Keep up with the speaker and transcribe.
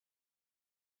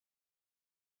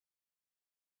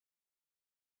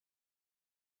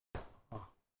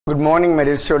Good morning, my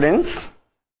dear students.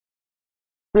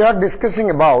 We are discussing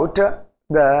about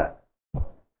the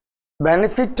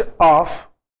benefit of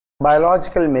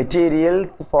biological material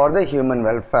for the human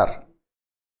welfare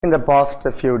in the past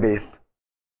few days.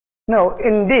 Now,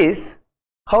 in this,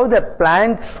 how the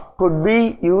plants could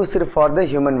be used for the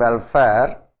human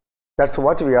welfare, that's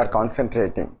what we are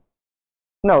concentrating.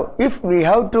 Now, if we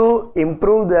have to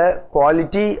improve the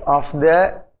quality of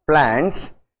the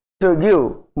plants to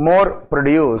give more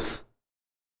produce,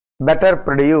 better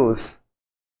produce,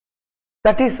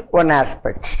 that is one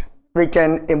aspect. We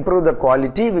can improve the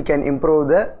quality, we can improve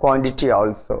the quantity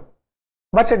also.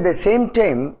 But at the same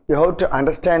time, you have to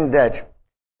understand that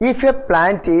if a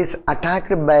plant is attacked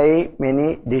by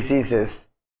many diseases,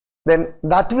 then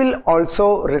that will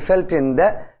also result in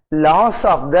the loss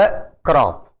of the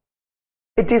crop.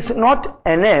 It is not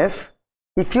enough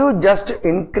if you just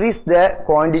increase the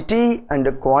quantity and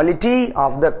the quality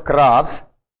of the crops,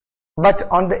 but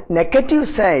on the negative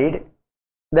side,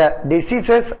 the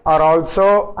diseases are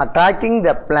also attacking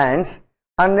the plants,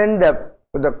 and then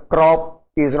the crop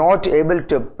is not able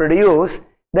to produce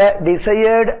the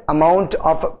desired amount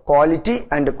of quality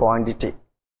and quantity.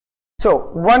 So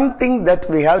one thing that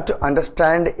we have to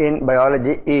understand in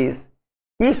biology is,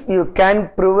 if you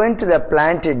can prevent the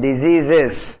plant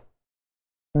diseases,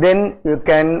 then you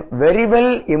can very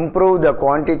well improve the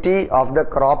quantity of the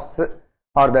crops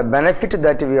or the benefit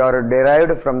that we are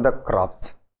derived from the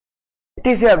crops. It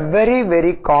is a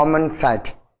very common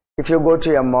sight. If you go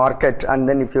to a market and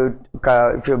then if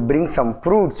you bring some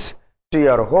fruits to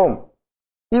your home,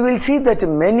 you will see that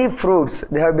many fruits,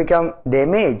 they have become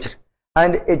damaged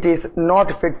and it is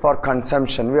not fit for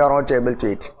consumption. We are not able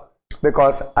to eat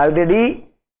because already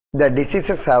the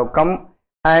diseases have come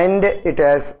and it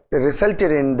has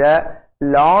resulted in the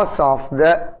loss of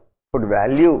the food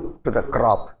value to the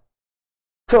crop.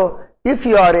 So if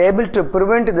you are able to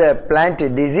prevent the plant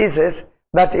diseases,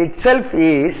 that itself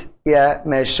is a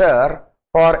measure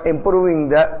for improving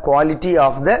the quality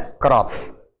of the crops.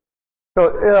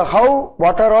 So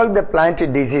what are all the plant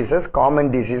diseases,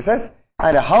 common diseases,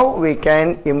 and how we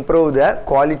can improve the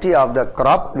quality of the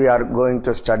crop, we are going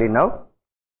to study now.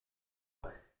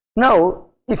 Now,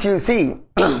 if you see,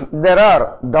 there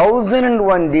are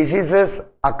 1001 diseases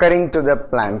occurring to the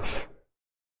plants.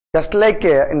 Just like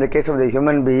in the case of the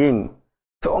human being,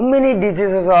 so many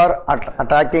diseases are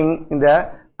attacking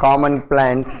the common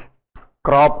plants,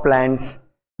 crop plants,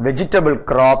 vegetable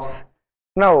crops.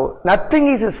 Now, nothing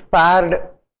is spared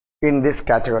in this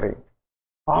category.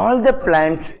 All the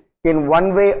plants, in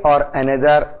one way or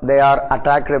another, they are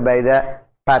attacked by the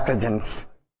pathogens.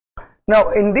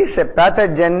 Now, in this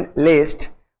pathogen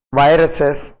list,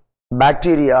 viruses,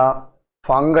 bacteria,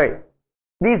 fungi,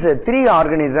 these three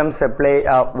organisms play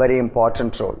a very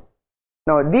important role.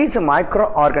 Now, these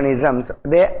microorganisms,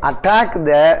 they attack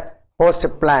the host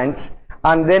plants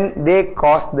and then they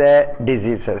cause the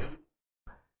diseases.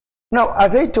 Now,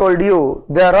 as I told you,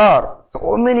 there are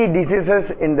so many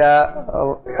diseases in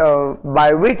the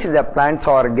by which the plants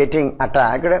are getting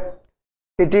attacked.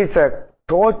 It is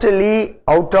totally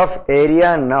out of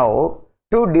area now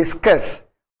to discuss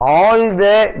all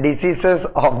the diseases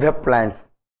of the plants,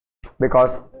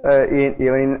 because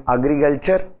even in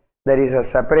agriculture there is a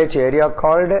separate area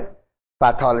called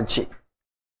pathology.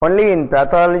 Only in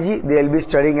pathology they will be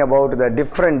studying about the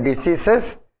different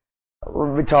diseases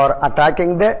which are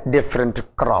attacking the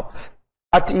different crops.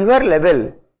 At your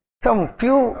level, some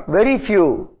very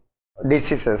few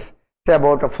diseases, say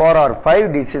about 4 or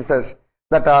 5 diseases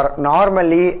that are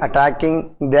normally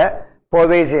attacking the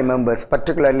Poaceae members,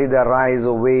 particularly the rice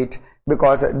or wheat,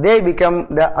 because they become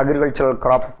the agricultural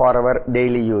crop for our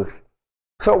daily use.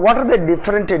 So what are the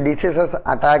different diseases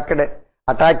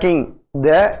attacking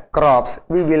the crops,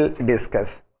 we will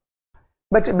discuss.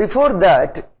 But before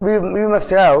that, we must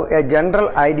have a general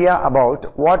idea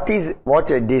about what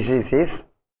a disease is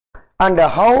and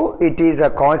how it is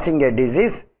causing a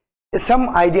disease,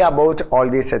 some idea about all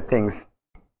these things.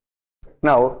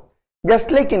 Now,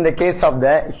 just like in the case of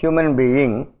the human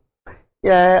being,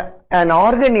 an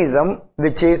organism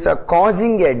which is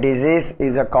causing a disease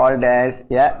is called as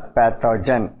a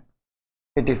pathogen.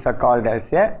 It is called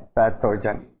as a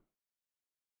pathogen.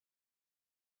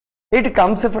 It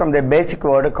comes from the basic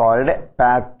word called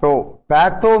patho.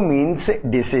 Patho means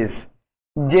disease.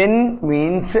 Gen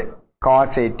means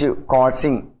causative,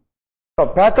 causing. So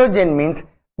pathogen means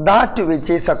that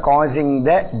which is causing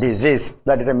the disease.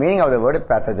 That is the meaning of the word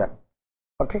pathogen.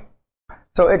 Okay.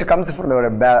 So it comes from the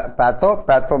word patho.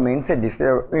 Patho means a disease.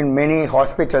 In many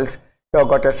hospitals, you have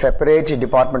got a separate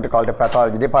department called the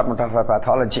pathology, department of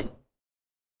pathology.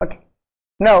 Okay.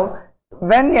 Now,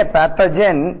 when a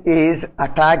pathogen is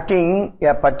attacking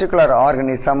a particular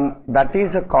organism, that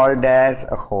is called as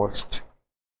a host.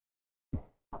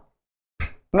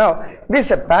 Now,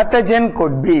 this pathogen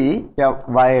could be a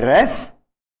virus,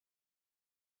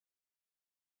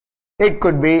 it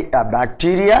could be a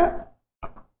bacteria,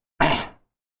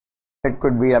 it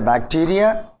could be a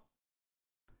bacteria,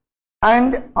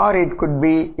 and or it could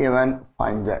be even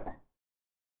fungi.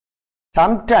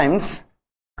 Sometimes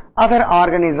other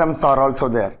organisms are also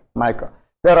there.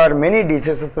 There are many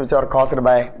diseases which are caused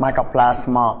by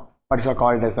mycoplasma, what is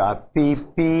called as a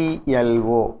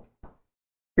PPLO,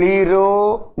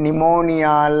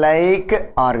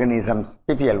 Pleuropneumonia-like organisms.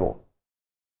 PPLO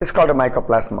is called a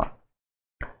mycoplasma.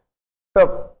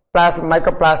 So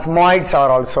mycoplasmoids are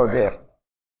also there.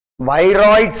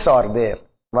 Viroids are there.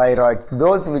 Viroids,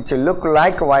 those which look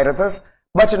like viruses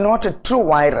but not a true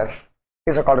virus,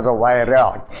 is called as a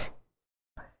viroids.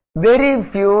 Very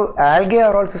few algae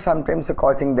are also sometimes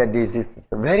causing the disease.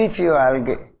 Very few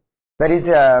algae. There is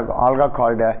a alga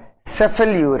called a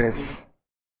Cephalourus.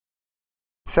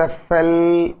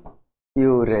 Cephalourus.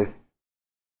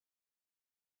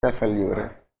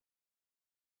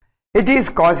 It is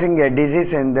causing a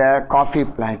disease in the coffee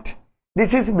plant.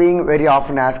 This is being very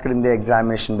often asked in the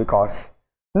examination because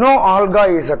no alga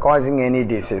is causing any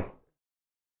disease.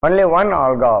 Only one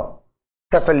alga,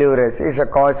 Cephalourus, is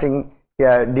causing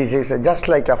a disease, just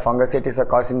like a fungus. It is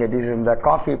causing a disease in the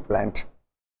coffee plant.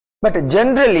 But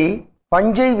generally,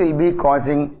 fungi will be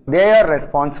causing, they are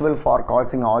responsible for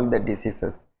causing all the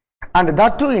diseases. And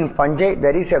that too, in fungi,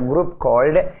 there is a group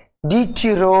called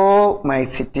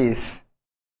Deuteromycetes.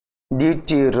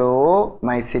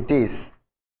 Deuteromycetes.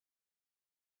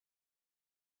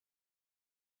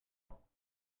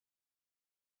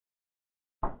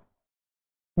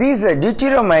 These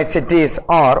Deuteromycetes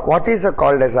are what is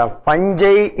called as a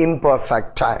fungi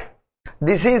imperfecta.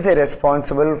 This is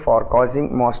responsible for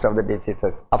causing most of the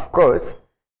diseases. Of course,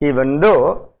 even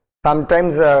though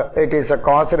sometimes it is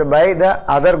caused by the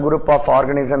other group of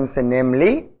organisms,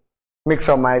 namely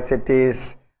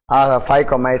Myxomycetes,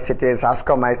 Phycomycetes,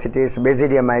 Ascomycetes,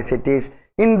 Basidiomycetes.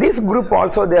 In this group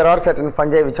also there are certain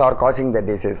fungi which are causing the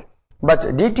disease.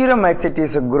 But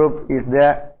Deuteromycetes group is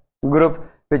the group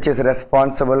which is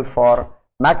responsible for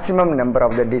maximum number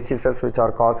of the diseases which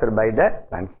are caused by the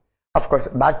plants. Of course,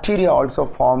 bacteria also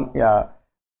form a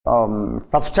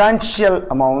substantial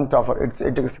amount of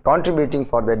it is contributing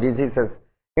for the diseases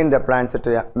in the plants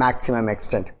to a maximum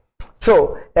extent.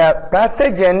 So, a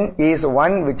pathogen is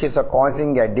one which is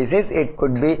causing a disease. It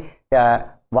could be a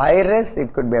virus,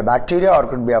 it could be a bacteria, or it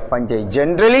could be a fungi.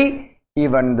 Generally,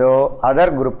 even though other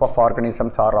group of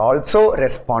organisms are also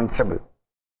responsible.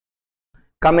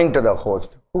 Coming to the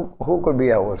host, who could be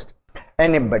a host?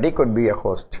 Anybody could be a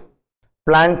host.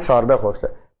 Plants are the host.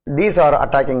 These are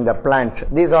attacking the plants,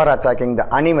 these are attacking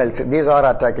the animals, these are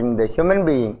attacking the human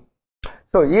being.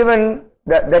 So even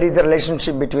there is a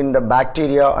relationship between the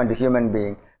bacteria and the human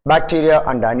being, bacteria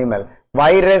and animal,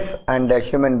 virus and a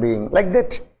human being. Like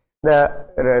that, the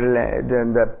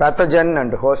pathogen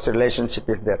and host relationship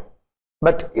is there.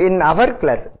 But in our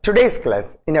class, today's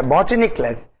class, in a botany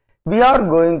class, we are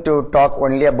going to talk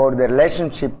only about the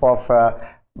relationship of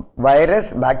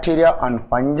virus, bacteria and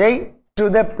fungi to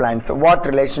the plants. What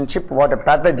relationship, what a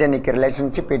pathogenic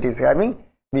relationship it is having,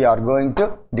 we are going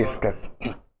to discuss.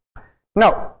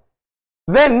 Now,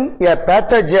 when a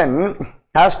pathogen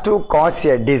has to cause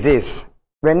a disease,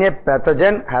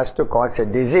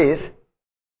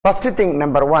 first thing,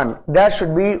 number one, there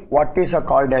should be what is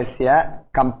called as a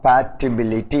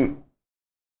compatibility.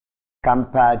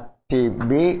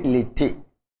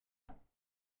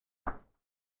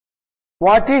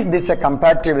 What is this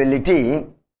compatibility?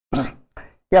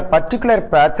 A particular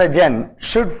pathogen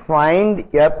should find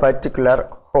a particular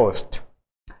host.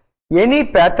 Any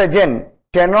pathogen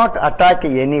cannot attack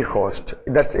any host.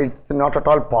 It's not at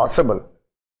all possible.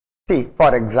 See,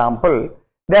 for example,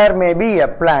 there may be a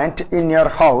plant in your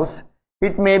house.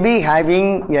 It may be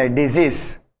having a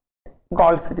disease,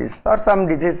 gallsitis or some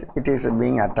disease. It is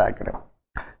being attacked.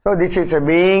 So this is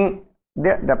being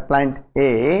the plant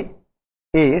A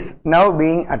is now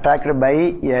being attacked by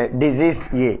a disease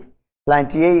A.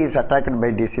 Plant A is attacked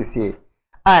by disease A,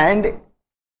 and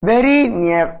very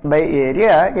nearby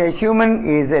area a human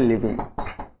is living.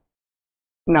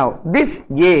 Now this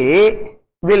A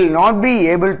will not be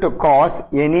able to cause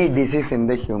any disease in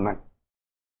the human,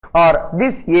 or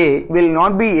this A will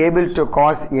not be able to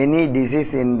cause any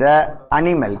disease in the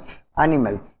animals.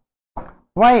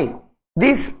 Why?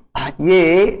 This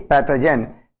A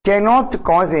pathogen cannot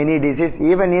cause any disease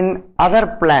even in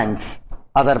other plants.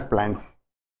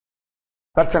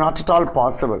 That's not at all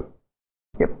possible.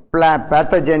 A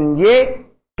pathogen A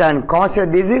can cause a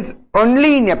disease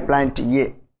only in a plant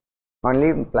A. Only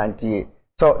in plant A.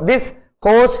 So this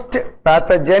host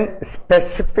pathogen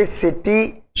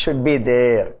specificity should be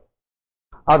there.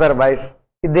 Otherwise,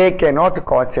 they cannot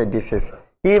cause a disease.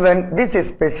 Even this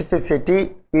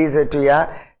specificity is to a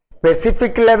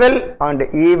specific level and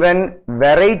even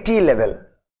variety level.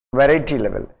 Variety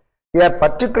level. A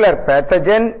particular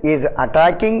pathogen is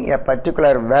attacking a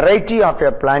particular variety of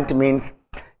a plant means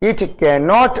it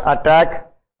cannot attack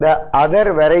the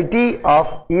other variety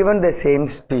of even the same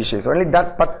species. Only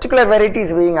that particular variety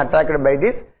is being attacked by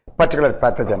this particular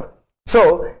pathogen.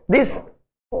 So this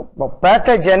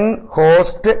pathogen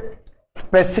host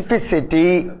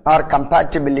specificity or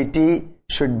compatibility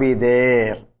should be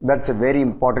there. That's a very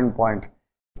important point.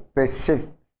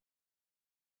 Specificity.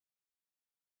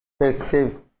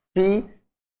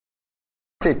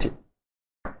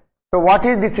 So what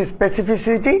is this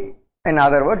specificity? In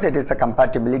other words, it is the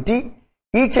compatibility.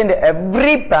 Each and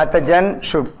every pathogen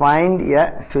should find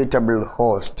a suitable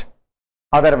host.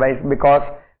 Otherwise,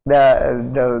 because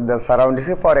the surroundings,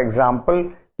 for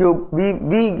example, we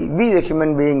the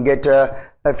human being get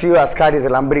a few Ascaris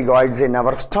lumbricoids in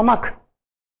our stomach.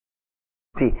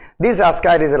 See, these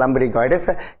Ascaris lumbricoids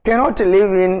cannot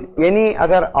live in any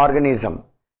other organism.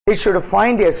 It should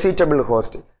find a suitable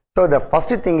host. So the first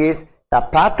thing is the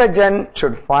pathogen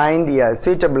should find a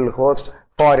suitable host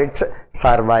for its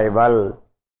survival.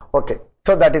 Okay,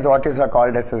 so that is what is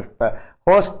called as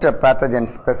host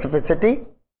pathogen specificity.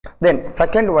 Then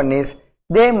second one is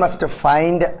they must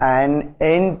find an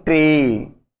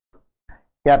entry.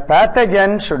 A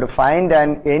pathogen should find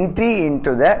an entry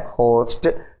into the host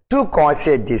to cause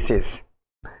a disease.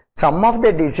 Some of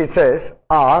the diseases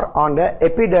are on the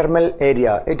epidermal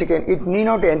area. It need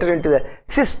not enter into the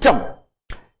system.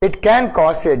 It can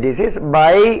cause a disease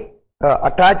by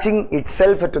attaching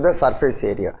itself to the surface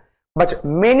area. But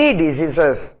many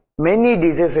diseases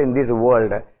in this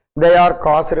world, they are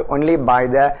caused only by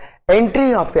the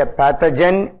entry of a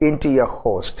pathogen into a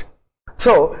host.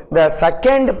 So the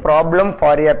second problem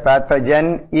for a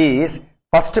pathogen is,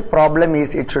 first problem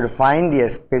is it should find a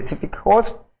specific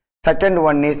host. Second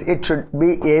one is it should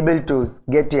be able to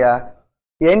get a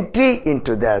entry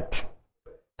into that.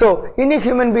 So in a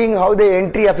human being, how the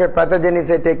entry of a pathogen is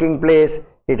taking place?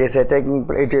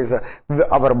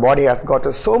 Our body has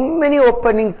got so many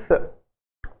openings.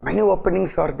 Many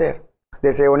openings are there.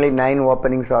 They say only 9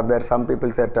 openings are there. Some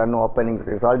people say 10 openings.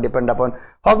 It all depend upon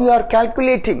how you are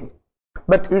calculating.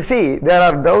 But you see, there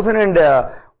are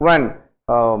 1001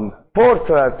 pores,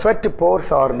 sweat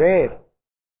pores are there.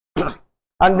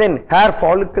 And then hair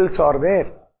follicles are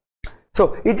there.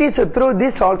 So it is through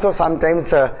this also sometimes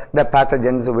the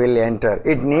pathogens will enter.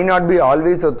 It need not be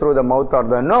always through the mouth or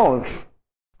the nose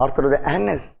or through the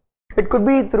anus. It could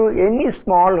be through any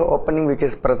small opening which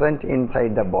is present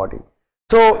inside the body.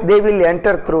 So they will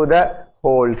enter through the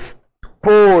holes,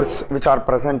 pores which are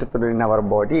present in our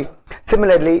body.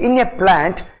 Similarly, in a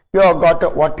plant, you have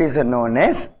got what is known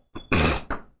as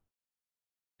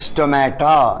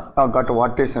stomata. You have got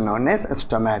what is known as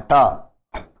stomata.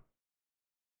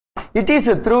 It is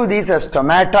through these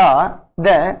stomata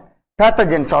the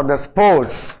pathogens or the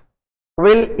spores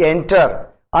will enter,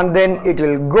 and then it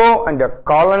will go and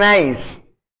colonize,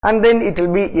 and then it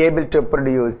will be able to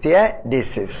produce a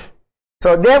disease.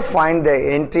 So they find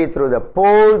the entry through the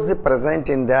pores present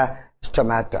in the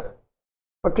stomata.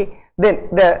 Okay, then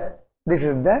this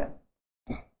is the,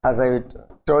 as I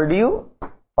told you,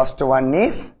 first one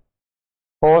is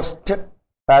host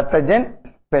pathogen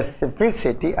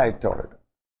specificity. I told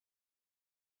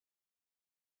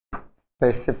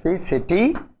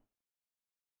specificity,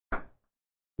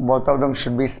 both of them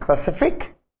should be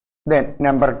specific. Then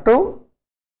number 2,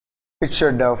 it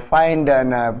should find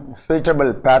a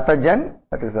suitable pathogen,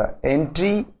 that is the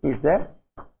entry is there.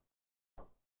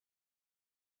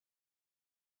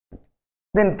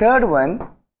 Then third one,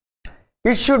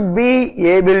 it should be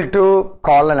able to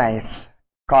colonize,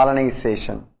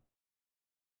 colonization.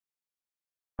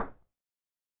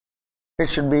 It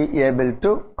should be able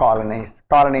to colonize.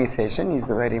 Colonization is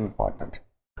very important.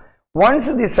 Once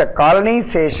this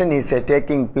colonization is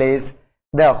taking place,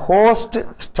 the host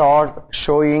starts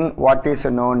showing what is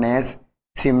known as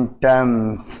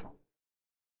symptoms.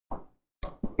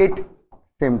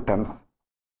 Symptoms.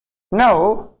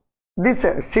 Now, these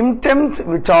symptoms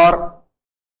which are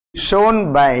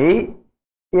shown by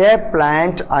a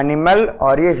plant, animal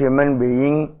or a human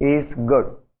being is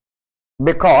good,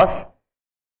 because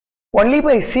only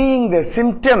by seeing the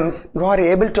symptoms you are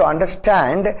able to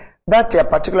understand that a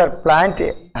particular plant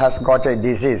has got a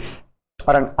disease,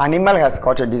 or an animal has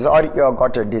got a disease, or you have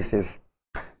got a disease.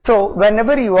 So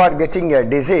whenever you are getting a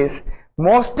disease,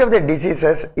 most of the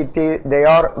diseases they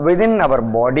are within our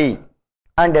body,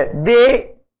 and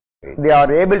they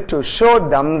are able to show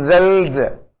themselves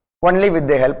only with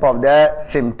the help of the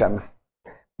symptoms.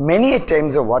 Many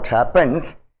times what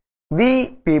happens,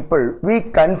 we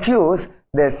confuse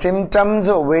the symptoms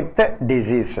with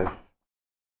diseases.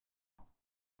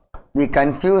 We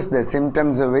confuse the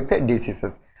symptoms with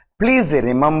diseases. Please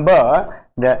remember,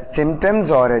 the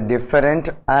symptoms are different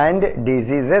and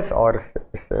diseases are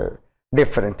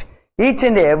different. Each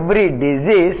and every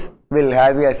disease will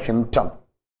have a symptom.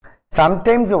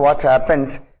 Sometimes what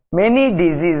happens, many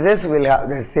diseases will have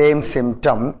the same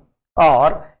symptom,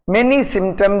 or many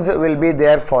symptoms will be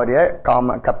there for a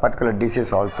particular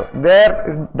disease also.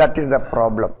 That is the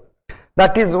problem.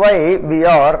 That is why we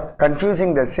are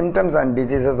confusing the symptoms and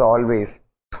diseases always.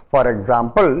 For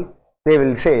example, they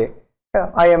will say,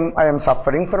 I am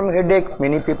suffering from headache.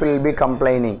 Many people will be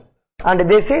complaining, and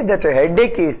they say that a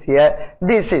headache is a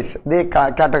disease. They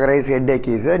categorize headache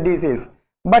is a disease.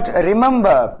 But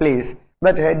remember please,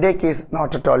 that headache is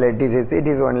not at all a disease. It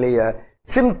is only a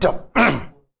symptom.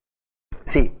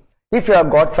 See, if you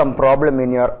have got some problem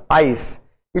in your eyes,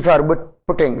 if you are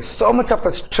putting so much of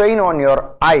a strain on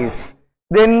your eyes,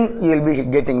 then you will be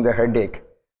getting the headache.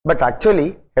 But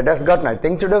actually, it has got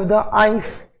nothing to do with the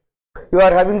eyes. You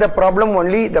are having the problem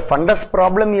only, the fundus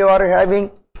problem you are having.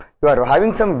 You are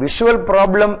having some visual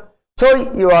problem.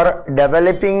 So you are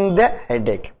developing the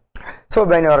headache. So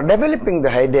when you are developing the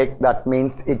headache, that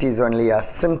means it is only a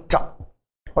symptom.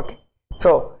 Okay.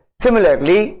 So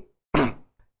similarly,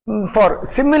 for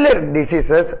similar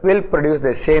diseases will produce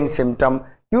the same symptom.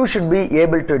 You should be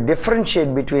able to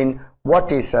differentiate between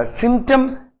what is a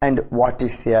symptom and what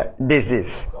is a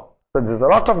disease. So there is a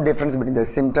lot of difference between the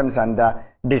symptoms and the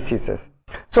diseases.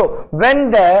 So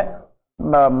when the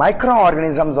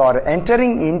microorganisms are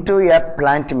entering into a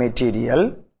plant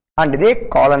material and they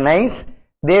colonize,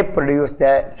 they produce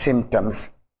the symptoms.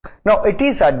 Now it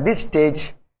is at this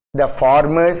stage the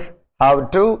farmers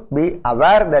have to be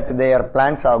aware that their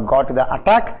plants have got the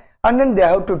attack, and then they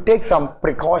have to take some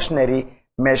precautionary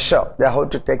measure.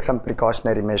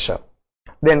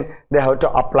 Then they have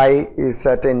to apply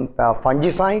certain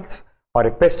fungicides or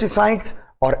pesticides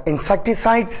or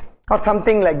insecticides or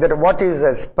something like that. What is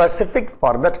specific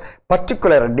for that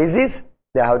particular disease,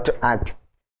 they have to act.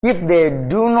 If they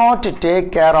do not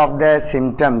take care of the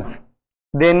symptoms,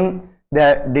 then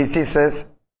the diseases,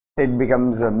 it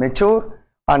becomes mature,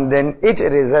 and then it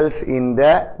results in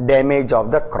the damage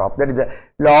of the crop. That is the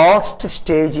last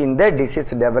stage in the disease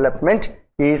development,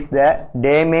 is the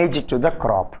damage to the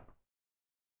crop.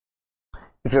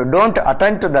 If you don't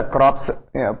attend to the crops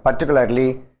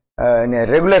particularly in a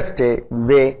regular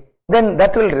way, then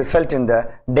that will result in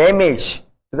the damage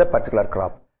to the particular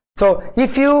crop. So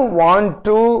if you want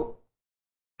to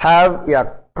have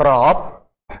a crop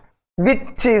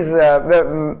which is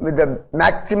with the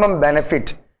maximum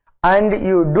benefit, and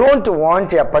you don't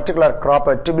want a particular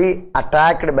crop to be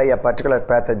attacked by a particular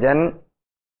pathogen,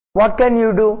 what can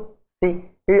you do? See,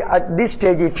 at this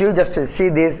stage, if you just see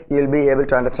this, you will be able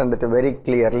to understand that very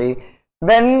clearly.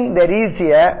 When there is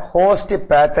a host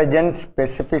pathogen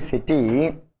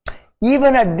specificity,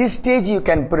 even at this stage you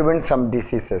can prevent some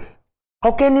diseases.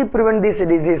 How can you prevent these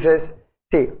diseases?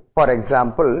 See, for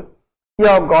example, you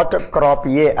have got a crop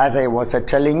A, as I was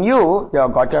telling you, you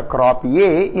have got a crop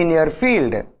A in your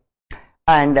field,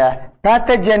 and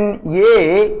pathogen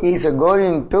A is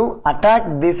going to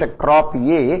attack this crop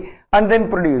A and then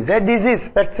produce a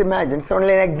disease. Let's imagine, it's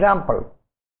only an example.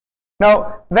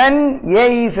 Now, when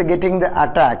A is getting the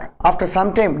attack, after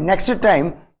some time, next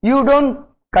time, you don't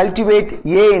cultivate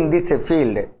A in this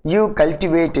field, you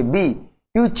cultivate B.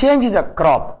 You change the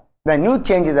crop. When you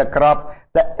change the crop,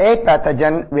 the A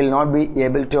pathogen will not be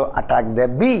able to attack the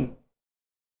B.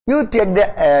 You take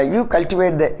the you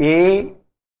cultivate the A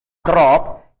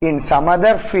crop in some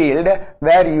other field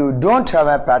where you don't have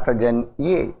a pathogen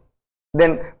A.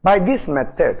 Then by this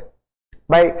method,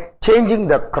 by changing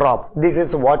the crop, this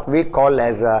is what we call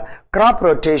as a crop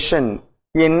rotation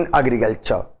in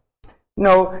agriculture.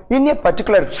 Now, in a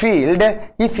particular field,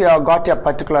 if you have got a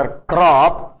particular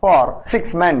crop for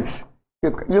 6 months,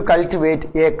 you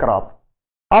cultivate A crop.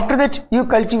 After that, you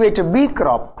cultivate a B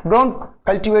crop. Don't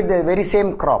cultivate the very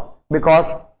same crop,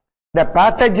 because the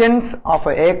pathogens of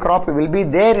A crop will be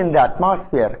there in the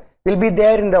atmosphere, will be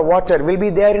there in the water, will be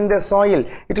there in the soil.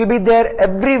 It will be there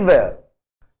everywhere.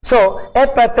 So a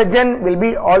pathogen will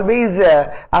be always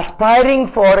aspiring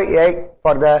for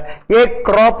the A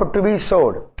crop to be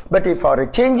sowed. But if you are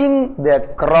changing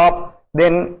the crop,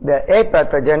 then the A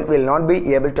pathogen will not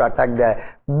be able to attack the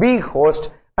B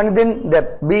host, and then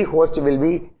the bee host will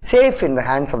be safe in the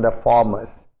hands of the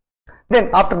farmers. Then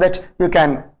after that you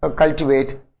can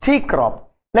cultivate seed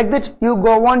crop. Like that you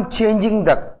go on changing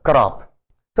the crop.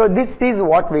 So this is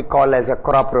what we call as a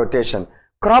crop rotation.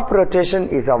 Crop rotation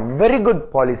is a very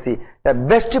good policy, the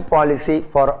best policy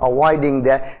for avoiding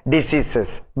the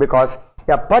diseases, because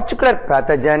a particular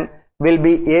pathogen will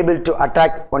be able to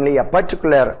attack only a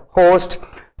particular host.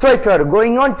 So if you are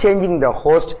going on changing the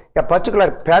host, a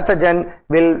particular pathogen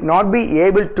will not be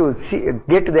able to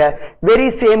get the very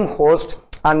same host,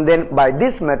 and then by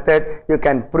this method you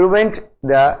can prevent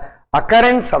the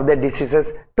occurrence of the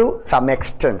diseases to some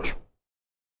extent.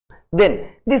 Then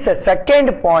this is a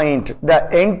second point,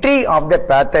 the entry of the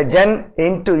pathogen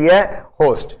into a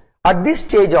host. At this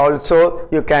stage also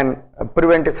you can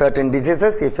prevent certain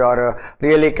diseases if you are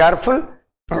really careful.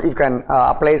 You can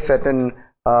apply certain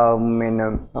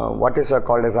what is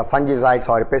called as a fungicides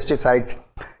or pesticides.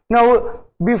 Now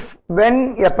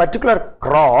when a particular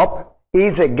crop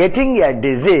is getting a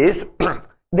disease,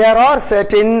 there are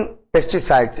certain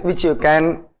pesticides which you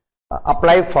can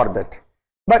apply for that.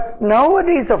 But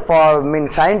nowadays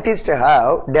scientists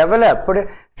have developed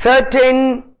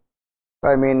certain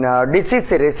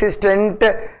disease resistant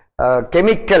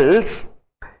chemicals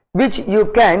which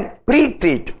you can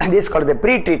pre-treat. This is called the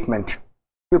pre-treatment.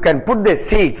 You can put the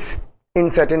seeds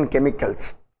in certain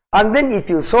chemicals, and then if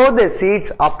you sow the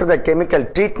seeds after the chemical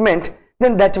treatment,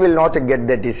 then that will not get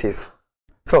the disease.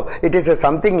 So it is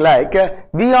something like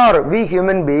we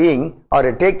human being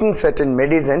are taking certain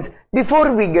medicines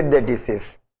before we get the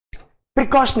disease.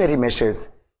 Precautionary measures.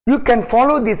 You can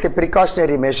follow these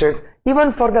precautionary measures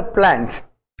even for the plants.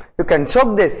 You can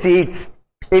soak the seeds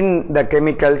in the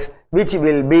chemicals which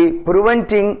will be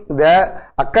preventing the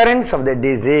occurrence of the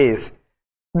disease.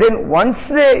 Then once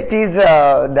the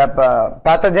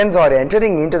pathogens are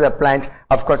entering into the plant,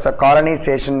 of course a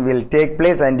colonization will take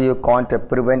place and you can't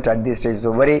prevent at this stage.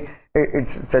 So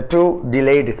it's a too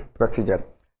delayed procedure.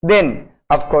 Then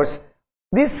of course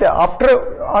this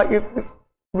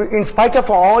in spite of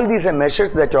all these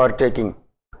measures that you are taking,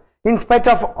 in spite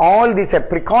of all these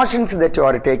precautions that you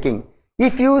are taking,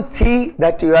 if you see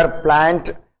that your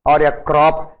plant or a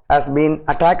crop has been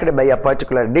attacked by a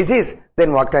particular disease,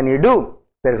 then what can you do?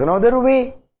 There is no other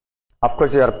way. Of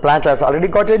course your plant has already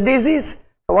got a disease.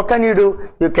 So what can you do?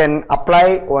 You can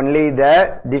apply only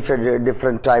the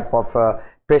different type of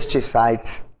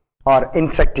pesticides or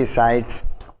insecticides,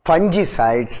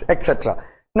 fungicides, etc.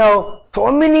 Now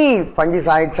so many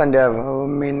fungicides and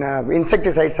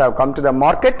insecticides have come to the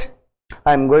market.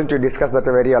 I am going to discuss that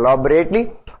very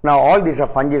elaborately. Now all these are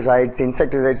fungicides,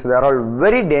 insecticides, they are all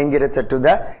very dangerous to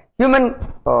the human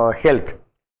health.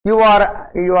 You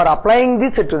are applying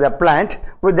this to the plant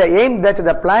with the aim that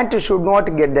the plant should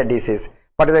not get the disease,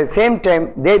 but at the same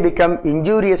time they become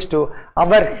injurious to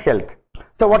our health.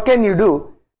 So what can you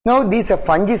do? Now these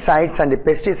fungicides and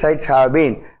pesticides have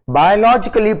been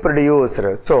biologically produced.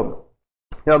 So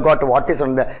you have got what is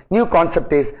on the new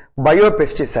concept is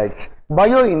biopesticides,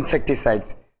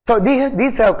 bioinsecticides. So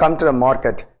these have come to the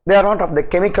market. They are not of the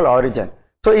chemical origin.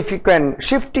 So if you can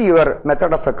shift your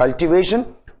method of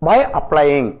cultivation by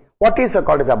applying what is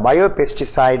called as a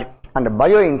biopesticide and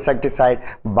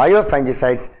bioinsecticide,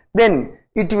 biofungicides, then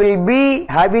it will be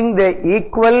having the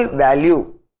equal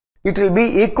value. It will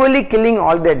be equally killing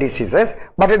all the diseases,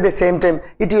 but at the same time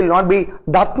it will not be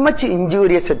that much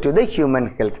injurious to the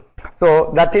human health.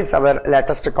 So that is our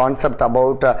latest concept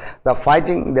about the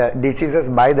fighting the diseases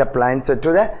by the plants to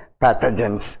the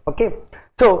pathogens. Okay,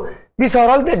 so these are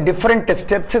all the different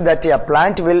steps that a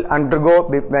plant will undergo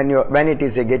when it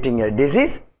is getting a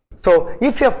disease. So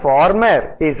if a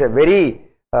farmer is very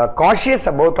cautious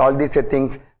about all these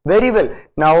things, very well.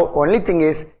 Now only thing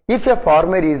is, if a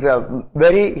farmer is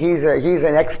he is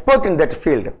an expert in that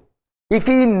field, if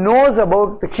he knows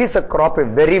about his crop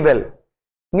very well,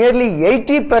 nearly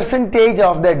 80%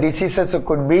 of the diseases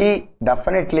could be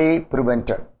definitely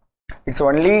prevented. It's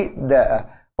only the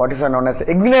what is known as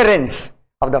ignorance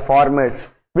of the farmers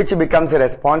which becomes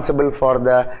responsible for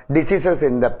the diseases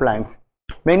in the plants.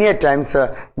 Many a times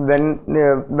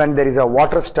when there is a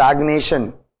water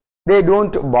stagnation, they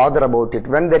don't bother about it.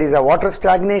 When there is a water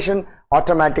stagnation,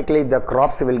 automatically the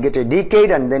crops will get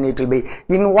decayed and then it will be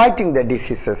inviting the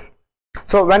diseases.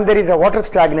 So when there is a water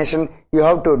stagnation, you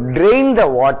have to drain the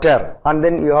water and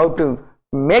then you have to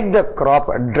make the crop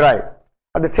dry.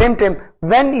 At the same time,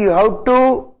 when you have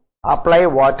to apply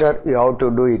water, you have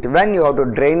to do it. When you have to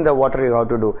drain the water, you have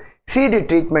to do. Seed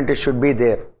treatment should be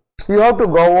there. You have to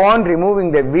go on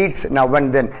removing the weeds now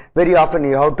and then. Very often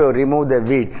you have to remove the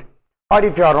weeds. Or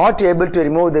if you are not able to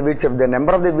remove the weeds, if the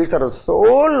number of the weeds are so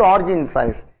large in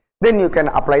size, then you can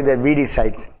apply the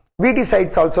weedicides.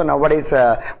 Weedicides also nowadays,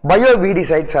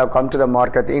 bio-weedicides have come to the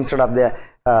market instead of the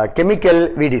chemical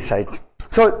weedicides.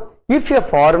 So if a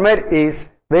farmer is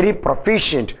very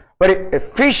proficient, very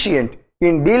efficient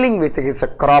in dealing with his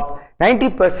crop,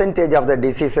 90% of the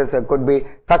diseases could be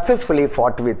successfully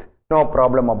fought with. No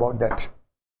problem about that.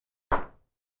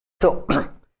 So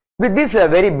with this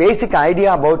very basic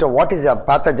idea about what is a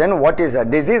pathogen, what is a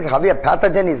disease, how a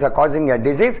pathogen is causing a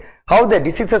disease, how the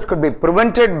diseases could be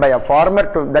prevented by a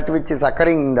farmer to that which is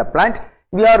occurring in the plant,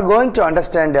 we are going to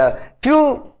understand a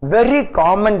few very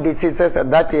common diseases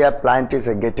that a plant is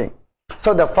getting.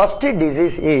 So the first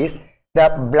disease is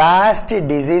the blast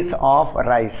disease of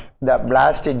rice. The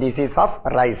blast disease of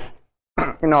rice.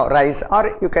 Rice,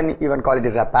 or you can even call it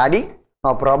as a paddy,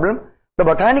 no problem. The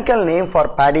botanical name for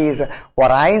paddy is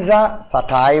Oryza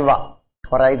sativa.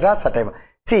 Oryza sativa.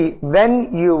 See,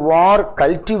 when you are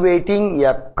cultivating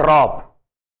a crop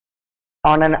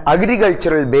on an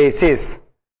agricultural basis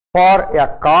for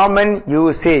a common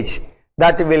usage,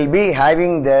 that will be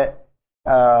having the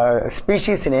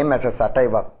species name as a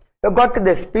sativa. You got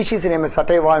the species name as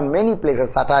sativa in many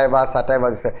places. Sativa.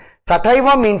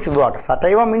 Sativa means what?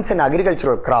 Sativa means an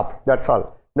agricultural crop. That's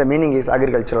all. The meaning is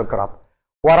agricultural crop.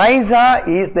 Oryza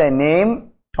is the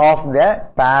name of the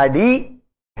paddy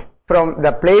from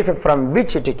the place from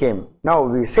which it came. Now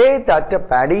we say that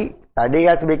paddy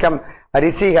has become,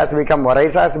 Arisi has become,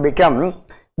 Oryza has become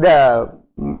the,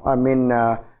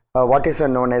 what is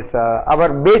known as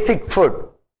our basic food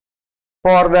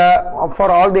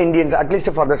for all the Indians, at least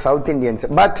for the South Indians.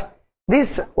 But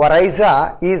this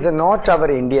Oryza is not our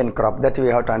Indian crop, that we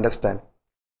have to understand.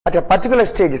 At a particular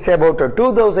stage, say about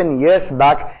 2000 years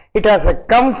back, it has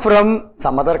come from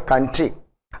some other country,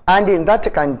 and in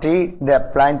that country the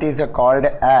plant is called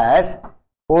as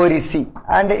Orisi,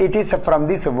 and it is from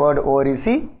this word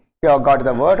Orisi you have got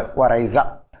the word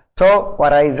Oryza. So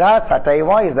Oryza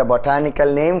sativa is the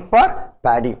botanical name for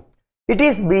paddy. It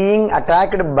is being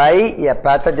attacked by a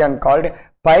pathogen called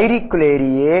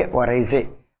Pyricularia oryzae.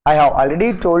 I have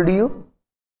already told you,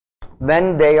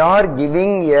 when they are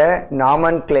giving a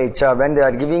nomenclature, when they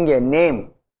are giving a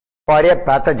name for a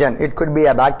pathogen, it could be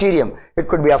a bacterium, it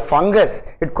could be a fungus,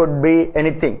 it could be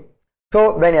anything.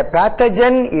 So when a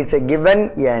pathogen is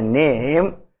given a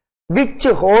name, which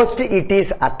host it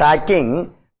is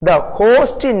attacking, the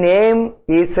host name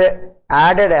is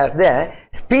added as the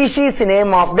species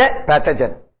name of the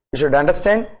pathogen. You should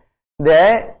understand,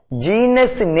 the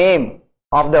genus name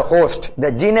of the host,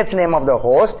 the genus name of the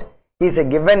host is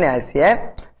given as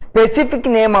a specific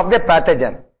name of the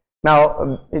pathogen.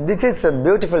 Now this is a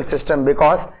beautiful system,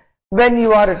 because when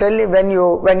you are telling,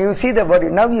 when you see the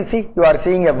word, now you see, you are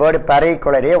seeing a word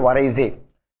Pyricularia oryzae.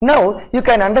 Now you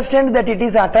can understand that it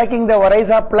is attacking the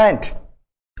Oryza plant.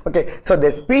 Okay, so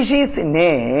the species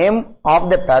name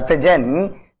of the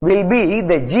pathogen will be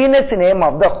the genus name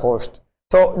of the host.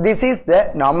 So this is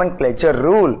the nomenclature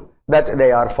rule that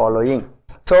they are following.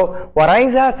 So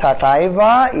Oryza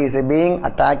sativa is being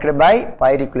attacked by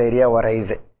Pyricularia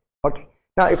oryzae. Okay.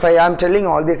 Now if I am telling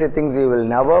all these things, you will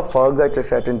never forget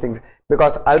certain things,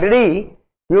 because already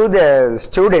you, the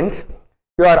students,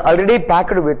 you are already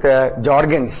packed with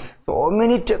jargons. So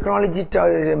many technology,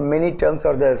 many terms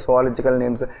are the zoological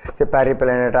names. Say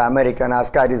Pariplaneta, American,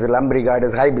 Ascaris,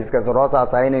 Lumbrigadus, Hibiscus, Rosa,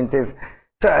 Sinensis.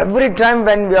 So every time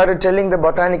when we are telling the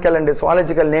botanical and the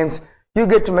zoological names, you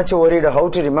get much worried how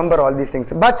to remember all these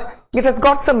things. But it has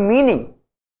got some meaning.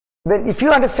 When if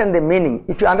you understand the meaning,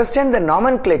 if you understand the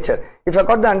nomenclature, if you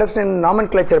got the understand the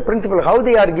nomenclature principle, how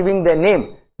they are giving the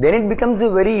name, then it becomes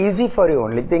very easy for you.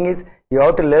 Only thing is, you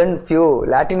have to learn few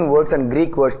Latin words and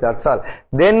Greek words, that's all.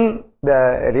 Then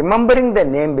the remembering the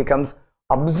name becomes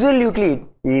absolutely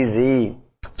easy.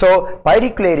 So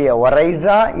Pyricularia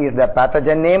oryzae is the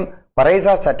pathogen name,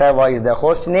 Oryza sativa is the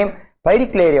host name.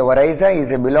 Pyricularia oryzae is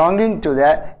belonging to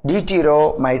the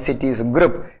Deuteromycetes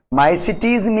group.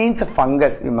 Mycetes means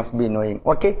fungus, you must be knowing.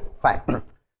 Okay, fine.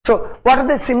 So what are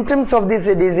the symptoms of this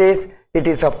disease? It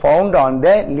is found on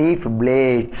the leaf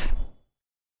blades,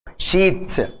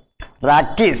 sheaths,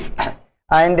 rachis,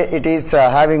 and it is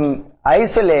having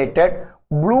isolated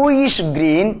bluish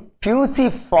green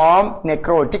fusiform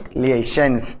necrotic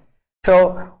lesions.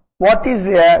 So what is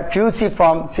a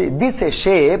fusiform? See, this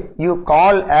shape you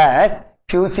call as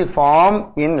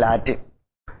fusiform in Latin.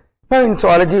 Now in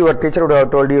zoology, your teacher would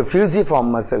have told you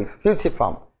fusiform muscles,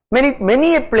 fusiform.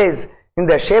 Many a place in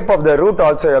the shape of the root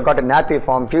also you have got a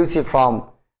napiform, fusiform,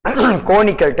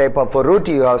 conical type of a root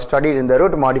you have studied in the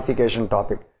root modification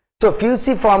topic. So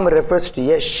fusiform refers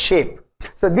to a shape.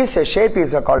 So this shape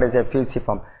is called as a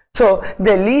fusiform. So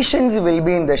the lesions will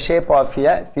be in the shape of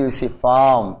a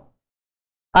fusiform.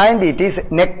 and it is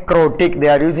necrotic. They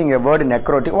are using a word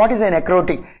necrotic. What is a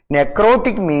necrotic?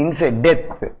 Necrotic means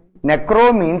death.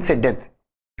 Necro means death.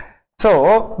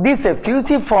 So these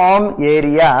fusiform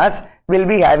areas will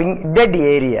be having dead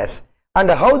areas. And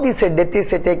how this death is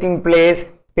taking place?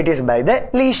 It is by the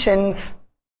lesions.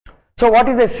 So what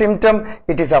is the symptom?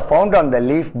 It is found on the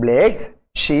leaf blades,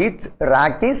 sheath,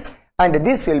 rachis, and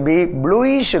this will be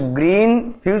bluish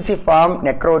green fusiform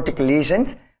necrotic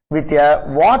lesions with a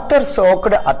water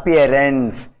soaked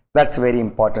appearance. That's very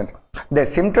important. The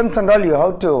symptoms and all you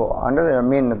have to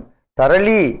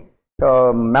thoroughly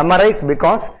memorize,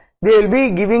 because they will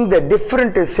be giving the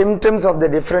different symptoms of the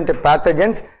different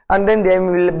pathogens, and then they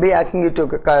will be asking you to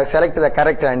select the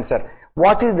correct answer.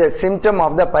 What is the symptom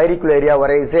of the pyricularia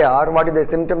oryzae, or what is the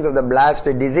symptoms of the blast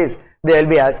disease? They will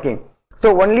be asking.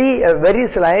 So only a very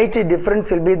slight difference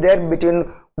will be there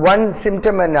between one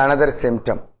symptom and another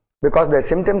symptom, because the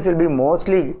symptoms will be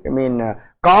mostly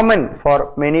common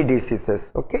for many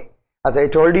diseases. Okay, as I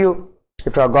told you,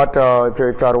 if you have got if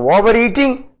you are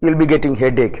overeating, you will be getting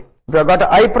headache. If you have got an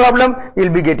eye problem, you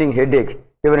will be getting headache.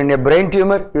 Even in a brain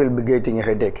tumor, you will be getting a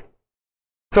headache.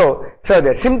 So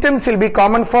the symptoms will be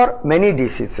common for many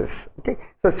diseases. Okay,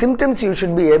 so symptoms you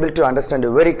should be able to understand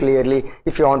very clearly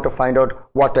if you want to find out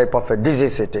what type of a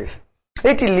disease it is.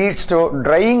 It leads to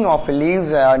drying of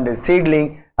leaves and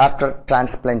seedling after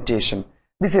transplantation.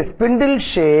 This is spindle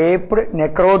shaped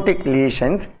necrotic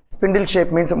lesions. Spindle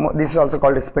shape means this is also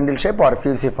called a spindle shape or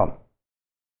fusiform.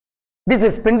 This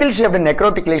is spindle shaped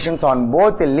necrotic lesions on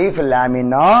both the leaf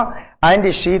lamina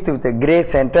and sheath with a grey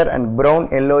center and brown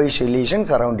yellowish lesions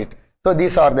around it. So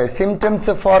these are the symptoms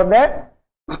for the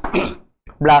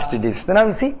blast disease. So now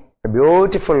you see a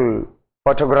beautiful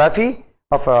photography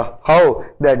of how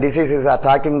the disease is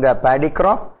attacking the paddy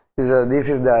crop. This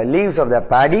is the leaves of the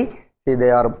paddy. See, they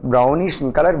are brownish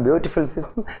in color, beautiful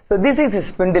system. So this is a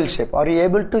spindle shape. Are you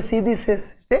able to see this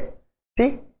shape?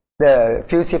 See the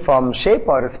fusiform shape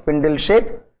or spindle shape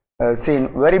seen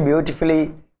very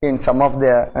beautifully in some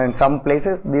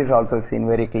places. This is also seen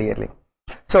very clearly.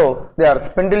 So they are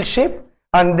spindle shape,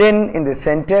 and then in the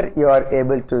center you are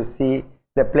able to see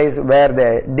the place where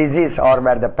the disease or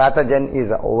where the pathogen is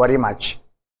very much.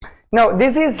 Now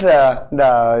this is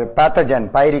the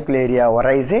pathogen pyricularia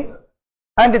oryzae,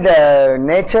 and the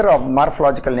nature of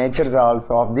morphological natures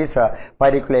also of this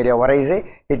pyricularia oryzae.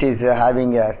 It is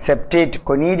having a septate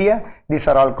conidia. These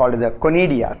are all called the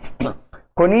conidias.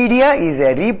 Conidia is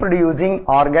a reproducing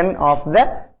organ of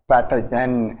the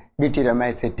pathogen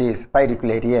Deuteromycetes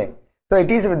pyricularia. So it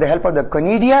is with the help of the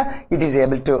conidia it is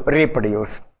able to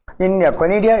reproduce. In a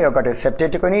conidia you have got a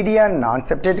septate conidia,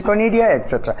 non-septate conidia,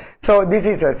 etc. So this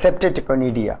is a septate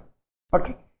conidia.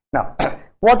 Okay. Now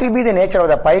what will be the nature of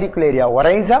the pyricularia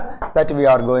oryzae? That we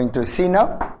are going to see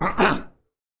now.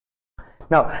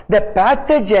 Now the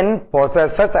pathogen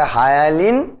possesses a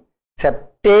hyaline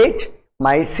septate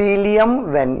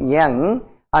mycelium when young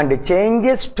and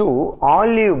changes to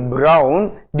olive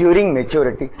brown during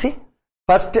maturity. See,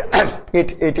 first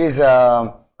it is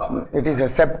a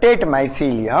septate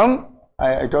mycelium.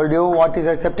 I told you what is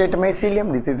a septate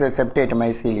mycelium. This is a septate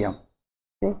mycelium.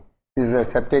 See, this is a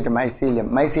septate mycelium.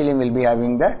 Mycelium will be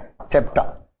having the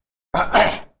septa.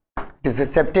 It is a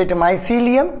septate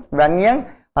mycelium when young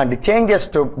and changes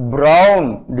to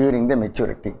brown during the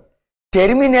maturity.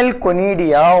 Terminal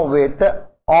conidia with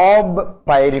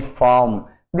obpyriform.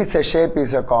 This shape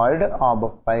is called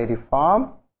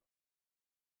obpyriform.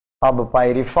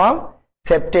 Obpyriform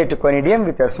septate conidium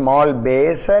with a small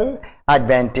basal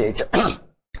advantage.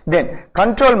 Then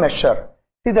control measure.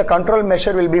 See, the control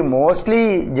measure will be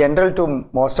mostly general to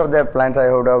most of the plants. I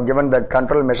would have given the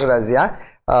control measure as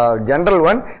a general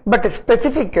one, but a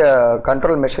specific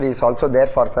control measure is also there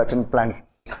for certain plants.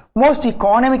 Most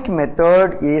economic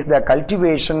method is the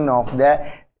cultivation of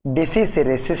the disease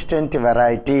resistant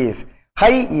varieties,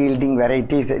 high yielding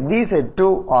varieties. These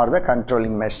two are the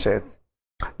controlling measures.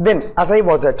 Then as I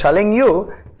was telling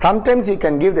you, sometimes you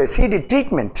can give the seed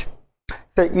treatment.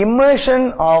 So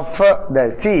immersion of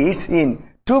the seeds in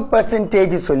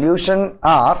 2% solution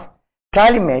of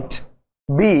calimate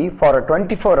B for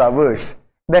 24 hours,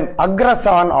 then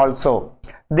agrasan also,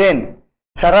 then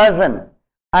cerazan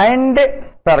and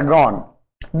spargon.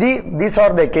 These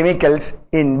are the chemicals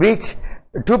in which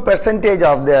 2%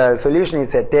 of the solution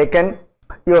is taken.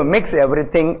 You mix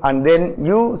everything and then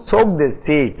you soak the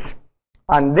seeds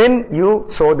and then you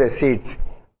sow the seeds.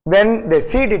 When the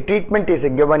seed treatment is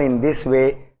given in this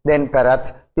way, then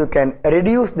perhaps you can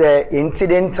reduce the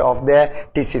incidence of the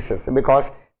diseases,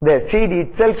 because the seed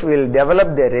itself will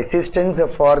develop the resistance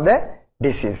for the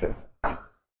diseases.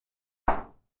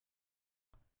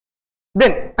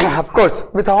 Then of course,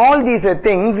 with all these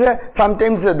things,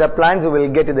 sometimes the plants will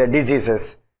get the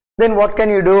diseases. Then what can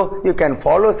you do? You can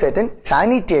follow certain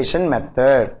sanitation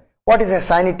method. What is a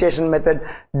sanitation method?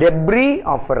 Debris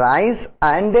of rice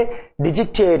and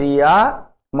Digitaria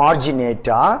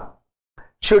marginata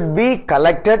should be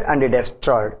collected and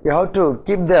destroyed. You have to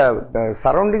keep the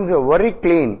surroundings very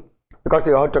clean, because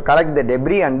you have to collect the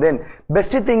debris, and then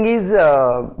best thing is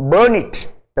burn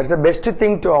it. That's the best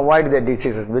thing to avoid the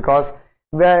diseases, because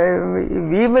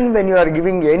even when you are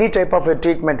giving any type of a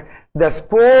treatment, the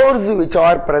spores which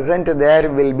are present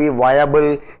there will be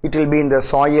viable. It will be in the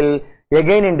soil.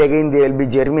 Again and again they will be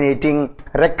germinating.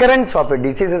 Recurrence of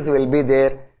diseases will be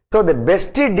there. So the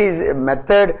best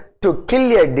method to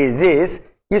kill a disease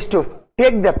is to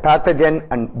take the pathogen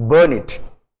and burn it.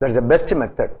 That is the best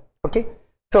method. Okay.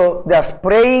 So the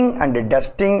spraying and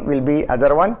dusting will be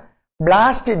other one.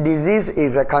 Blast disease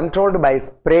is controlled by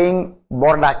spraying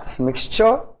borax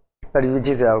mixture, that is, which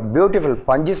is a beautiful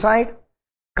fungicide,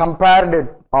 compared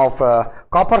of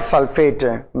copper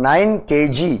sulfate 9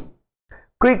 kg,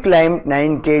 quick lime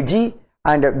 9 kg,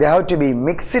 and they have to be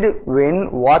mixed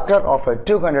in water of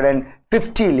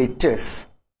 250 liters.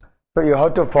 So you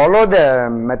have to follow the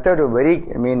method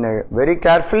very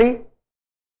carefully.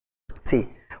 See,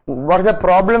 what is the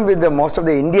problem with most of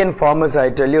the Indian farmers?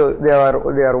 I tell you, they are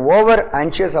over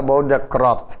anxious about the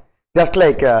crops, just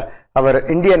like our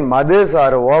Indian mothers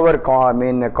are over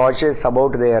cautious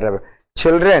about their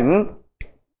children.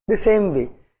 The same way,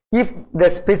 if the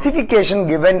specification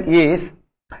given is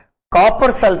copper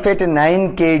sulfate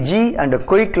 9 kg and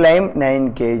quick lime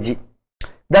 9 kg,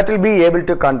 that will be able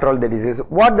to control the disease.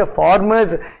 What the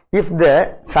farmers, if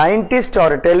the scientists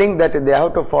are telling that they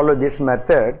have to follow this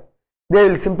method, they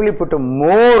will simply put a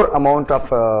more amount of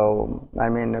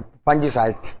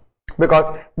fungicides,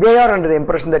 because they are under the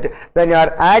impression that when you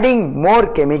are adding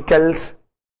more chemicals,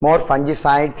 more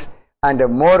fungicides and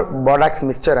more borax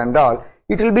mixture and all,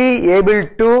 it will be able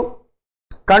to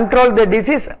control the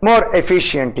disease more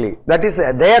efficiently. That is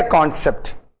their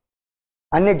concept.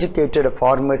 Uneducated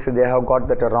farmers, they have got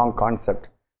that wrong concept.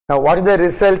 Now what is the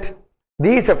result?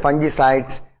 These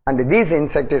fungicides and these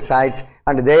insecticides,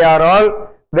 and they are all,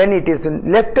 when it is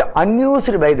left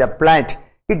unused by the plant,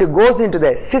 it goes into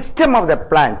the system of the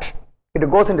plant. It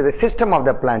goes into the system of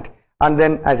the plant, and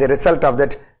then as a result of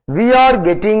that, we are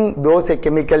getting those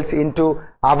chemicals into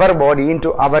our body,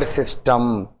 into our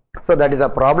system. So that is a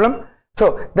problem.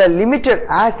 So the limited,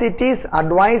 as it is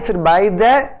advised by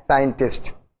the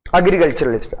scientist,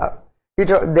 agriculturalist,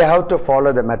 they have to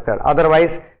follow the method.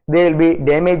 Otherwise, they will be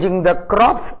damaging the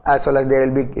crops as well as they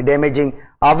will be damaging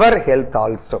our health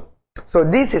also. So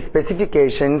these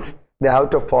specifications they have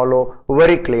to follow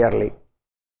very clearly.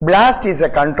 Blast is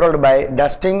controlled by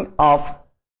dusting of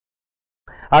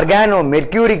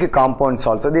organomercuric compounds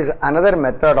also. This is another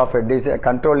method of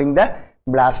controlling the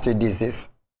blast disease.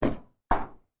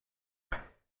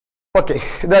 Okay,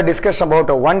 the discussion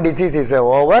about one disease is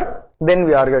over. Then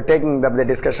we are taking up the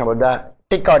discussion about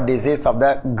the tick disease of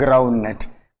the groundnut.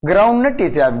 Groundnut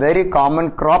is a very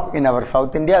common crop in our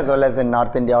South India as well as in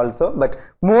North India also, but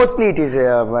mostly it is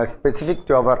specific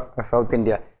to our South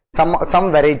India.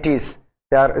 Some varieties,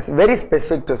 they are very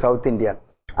specific to South India.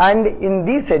 And in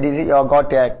this disease, you have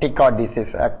got a tick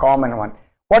disease, a common one.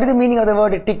 What is the meaning of the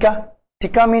word tikka?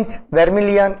 Tikka means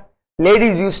vermilion.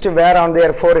 Ladies used to wear on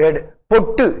their forehead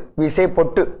pottu. We say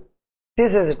pottu.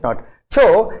 This is it not.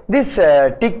 So this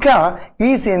tikka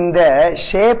is in the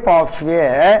shape of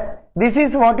a, this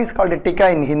is what is called a tikka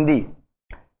in Hindi.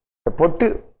 The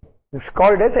pottu is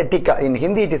called as a tikka. In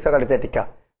Hindi it is called as a tikka.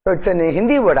 So it's a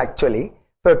Hindi word actually.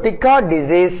 So tikka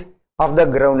disease of the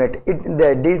groundnut.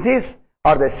 The disease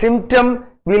or the symptom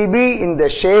will be in the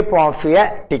shape of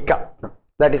a tikka.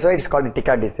 That is why it is called a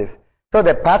tikka disease. So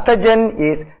the pathogen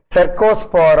is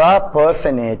Cercospora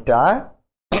personata.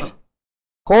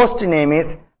 Host name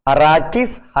is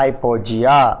Arachis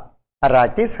hypogea.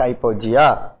 Arachis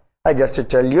hypogea. I just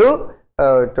tell you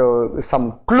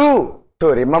some clue to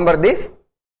remember this.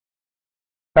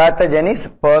 Pathogen is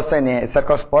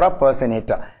Cercospora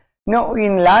personata. Now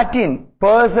in Latin,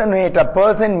 personata,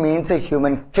 person means a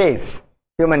human face.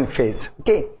 Human face.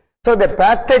 Okay. So the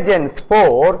pathogen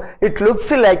spore, it looks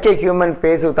like a human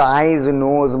face with eyes,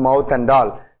 nose, mouth and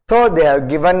all. So they have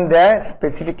given the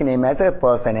specific name as a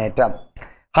personata.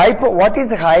 What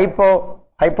is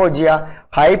hypogea?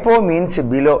 Hypo means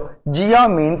below,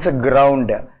 gea means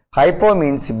ground. Hypo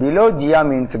means below, gea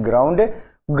means ground.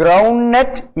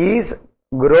 Groundnut is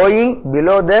growing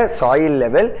below the soil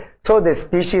level. So the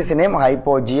species name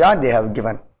hypogea they have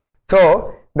given.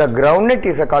 So the groundnut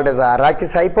is called as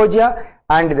Arachis hypogaea,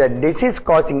 and the disease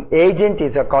causing agent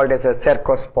is called as a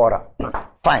Cercospora.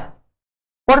 Fine.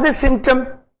 For the symptom,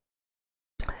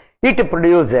 it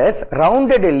produces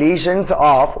rounded lesions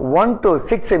of 1 to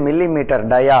 6 millimeter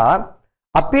dia,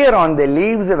 appear on the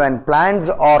leaves when plants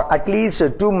are at least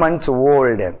 2 months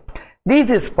old.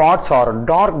 These spots are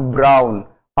dark brown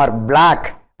or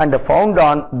black and found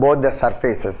on both the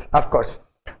surfaces. Of course,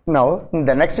 now in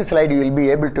the next slide you will be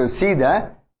able to see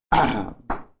the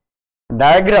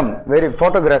diagram, very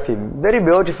photography, very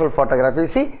beautiful photography.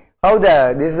 See how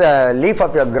this is the leaf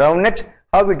of your groundnut,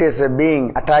 how it is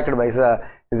being attacked by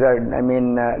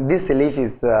this leaf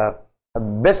is a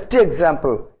best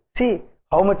example. See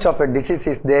how much of a disease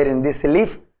is there in this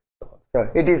leaf. So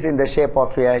it is in the shape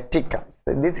of a ticka.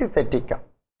 So this is the ticka.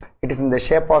 It is in the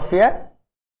shape of a,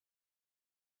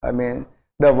 the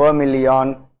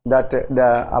vermilion that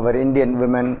our Indian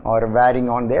women are wearing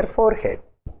on their forehead.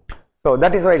 So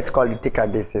that is why it's called ticka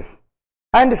disease.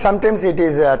 And sometimes it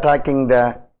is attacking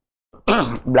the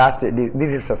blast.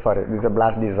 This is a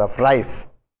blast disease of rice.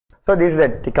 So this is the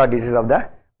ticka disease of the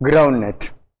groundnut.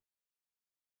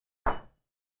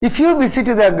 If you visit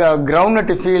the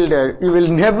groundnut field, you will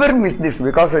never miss this,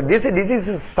 because this disease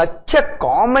is such a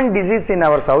common disease in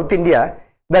our South India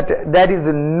that there is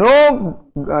no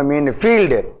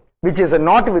field which is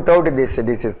not without this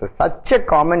disease. Such a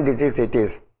common disease it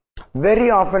is. Very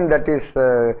often that is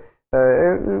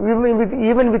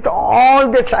even with all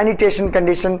the sanitation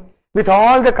condition, with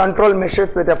all the control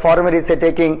measures that a farmer is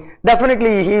taking,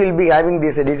 definitely he will be having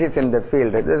this disease in the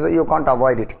field. You can't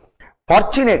avoid it.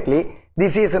 Fortunately,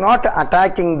 this is not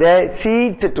attacking the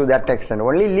seeds to that extent.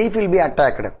 Only leaf will be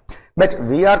attacked. But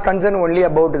we are concerned only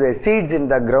about the seeds in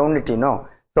the groundnut,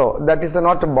 So that is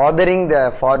not bothering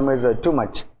the farmers too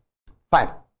much. Fine.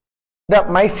 The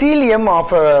mycelium of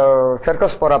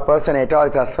Cercospora personata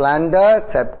is a slender,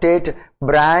 septate,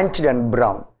 branched and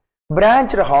brown.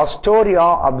 Branched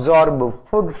haustoria absorb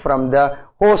food from the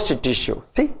host tissue.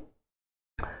 See,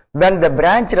 when the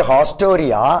branched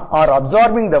haustoria are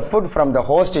absorbing the food from the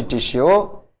host tissue,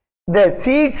 the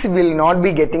seeds will not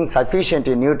be getting sufficient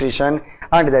nutrition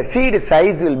and the seed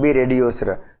size will be reduced.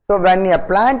 So when a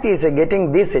plant is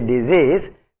getting this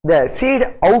disease, the seed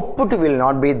output will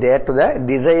not be there to the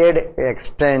desired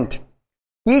extent.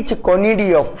 Each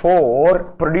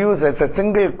conidiophore produces a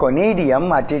single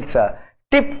conidium at its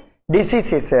tip.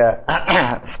 Disease is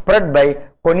spread by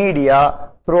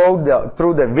conidia through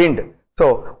the wind.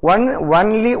 So when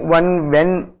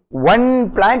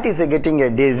one plant is getting a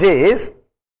disease,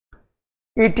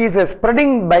 it is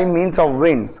spreading by means of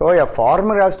wind. So a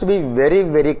farmer has to be very,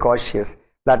 very cautious.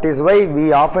 That is why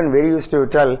we often very used to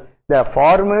tell the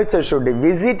farmers should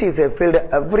visit his field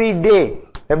every day.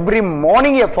 Every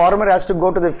morning a farmer has to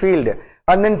go to the field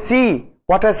and then see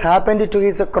what has happened to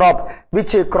his crop,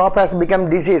 which crop has become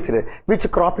diseased, which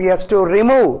crop he has to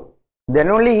remove. Then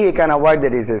only he can avoid the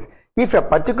disease. If a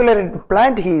particular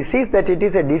plant he sees that it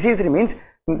is a disease, means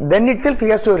then itself he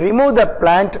has to remove the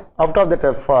plant out of that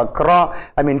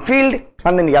field,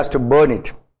 and then he has to burn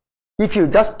it. If you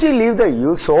just leave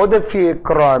you sow the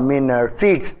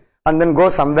seeds and then go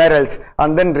somewhere else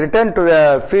and then return to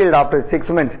the field after 6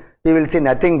 months, you will see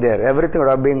nothing there. Everything would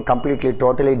have been completely,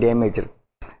 totally damaged.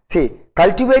 See,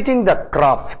 cultivating the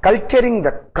crops, culturing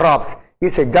the crops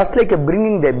is just like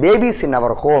bringing the babies in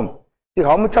our home. See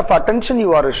how much of attention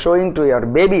you are showing to your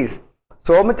babies.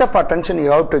 So much of attention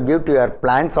you have to give to your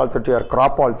plants also, to your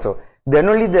crop also. Then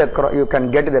only you can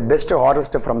get the best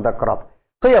harvest from the crop.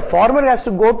 So a farmer has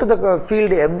to go to the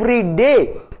field every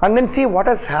day and then see what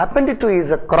has happened to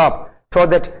his crop. So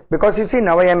that, because you see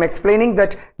now I am explaining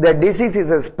that the disease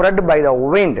is spread by the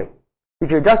wind.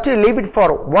 If you just leave it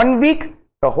for 1 week,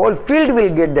 the whole field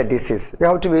will get the disease. You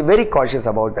have to be very cautious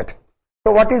about that.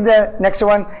 So what is the next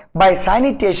one? By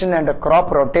sanitation and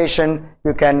crop rotation,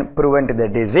 you can prevent the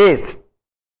disease.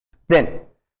 Then,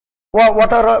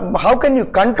 how can you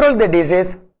control the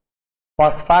disease?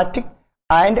 Phosphatic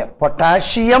and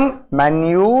potassium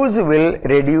manures will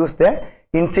reduce the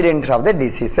incidence of the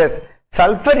diseases.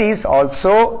 Sulfur is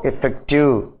also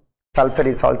effective. Sulfur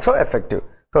is also effective.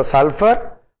 So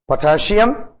sulfur,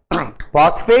 potassium,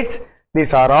 phosphates,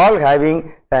 these are all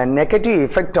having a negative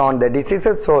effect on the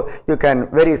diseases. So you can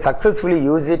very successfully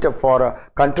use it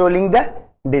for controlling the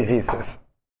diseases.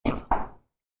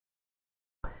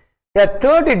 A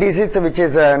third disease which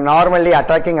is normally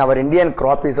attacking our Indian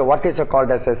crop is what is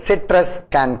called as a citrus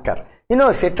canker. You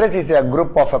know, citrus is a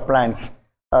group of plants.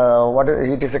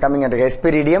 It is coming under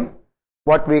Hesperidium,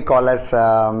 what we call as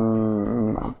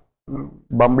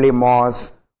bumbly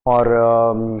moss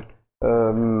or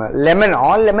lemon,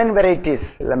 all lemon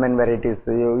varieties,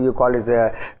 you call it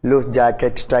a loose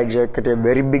jacket, tight jacket, a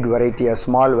very big variety, a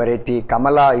small variety,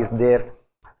 Kamala is there.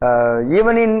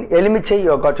 Even in elimichai,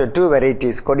 you got two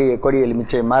varieties, kodi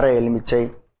elimichai, mara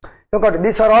elimichai. You got,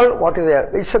 these are all, what is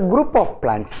a, it's a group of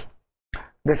plants.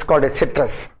 This is called a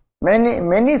citrus.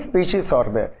 Many species are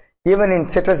there. Even in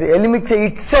citrus,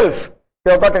 elimichai itself,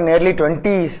 you have got nearly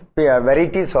 20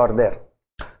 varieties are there.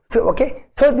 So, okay,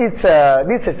 so these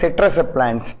citrus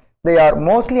plants, they are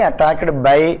mostly attacked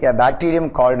by a bacterium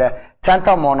called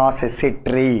Xanthomonas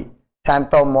citri.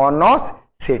 Xanthomonas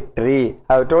citri.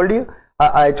 I told you,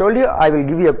 I will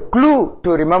give you a clue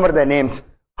to remember the names.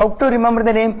 How to remember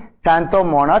the name?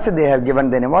 Xanthomonas, they have given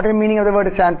the name. What is the meaning of the word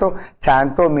xantho?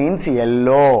 Xantho means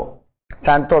yellow.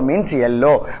 Xantho means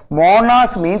yellow.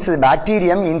 Monas means the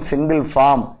bacterium in single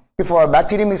form. If our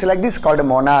bacterium is like this, called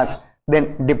monas,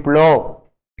 then diplo,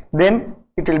 then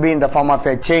it will be in the form of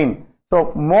a chain.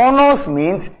 So monos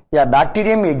means a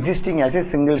bacterium existing as a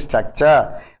single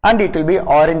structure, and it will be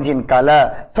orange in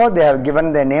color. So they have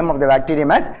given the name of the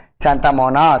bacterium as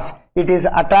Xanthomonas. It is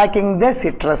attacking the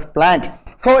citrus plant.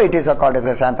 So it is called as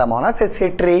a Xanthomonas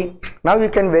citri. Now you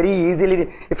can very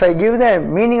easily, if I give the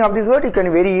meaning of this word, you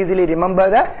can very easily remember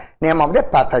the name of the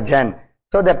pathogen.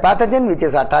 So the pathogen which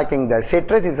is attacking the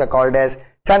citrus is called as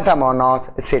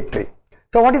Xanthomonas citri.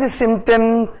 So what is the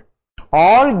symptoms?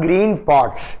 All green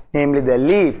parts, namely the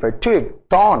leaf, twig,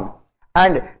 thorn,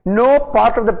 and no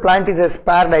part of the plant is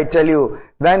spared. I tell you,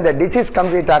 when the disease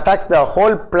comes, it attacks the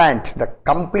whole plant. The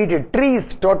complete tree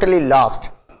is totally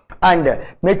lost, and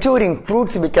maturing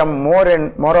fruits become more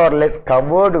or less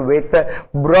covered with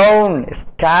brown,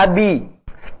 scabby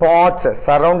spots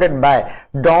surrounded by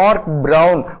dark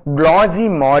brown, glossy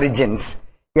margins,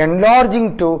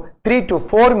 enlarging to 3 to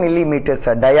 4 millimeters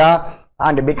dia,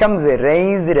 and becomes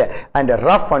raised and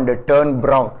rough and turn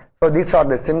brown. So these are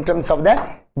the symptoms of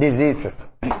the diseases.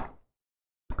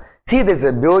 See, this is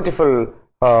a beautiful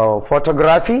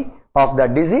photography of the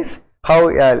disease. How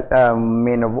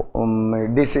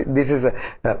this is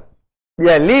a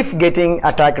leaf getting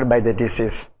attacked by the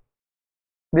disease.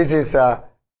 This is a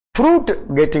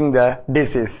fruit getting the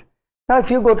disease. Now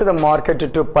if you go to the market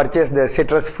to purchase the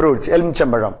citrus fruits,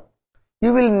 elmchambaram,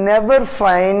 you will never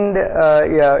find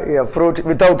a fruit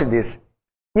without this.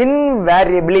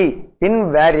 Invariably,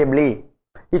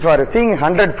 if you are seeing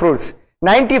 100 fruits,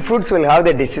 90 fruits will have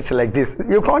the disease like this.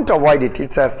 You can't avoid it.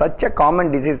 It's such a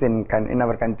common disease in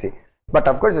our country. But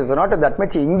of course, it's not that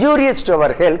much injurious to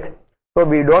our health, so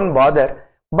we don't bother.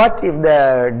 But if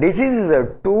the disease is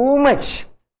too much,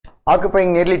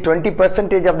 occupying nearly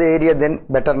 20% of the area, then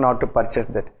better not to purchase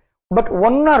that. But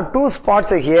 1 or 2 spots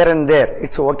here and there,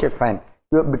 it's okay, fine.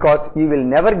 Because you will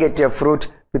never get a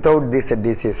fruit without this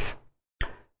disease.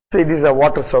 See, these are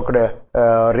water soaked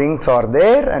rings are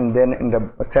there, and then in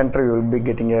the center you will be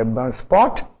getting a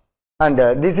spot, and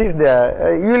this is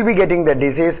the you will be getting the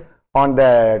disease on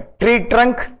the tree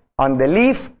trunk, on the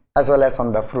leaf, as well as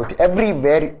on the fruit.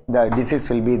 Everywhere the disease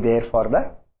will be there for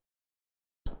the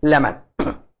lemon.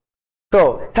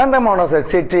 So Xanthomonas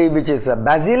citri, which is a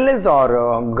bacillus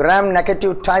or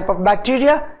gram-negative type of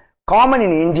bacteria, common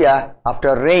in India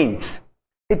after rains.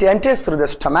 It enters through the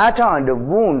stomata and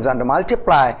wounds and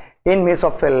multiply in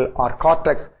mesophyll or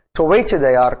cortex, to which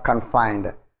they are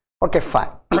confined. Okay, fine.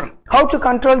 How to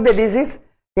control the disease?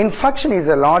 Infection is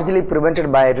largely prevented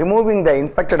by removing the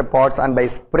infected parts and by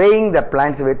spraying the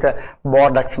plants with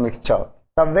Bordeaux mixture.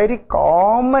 A very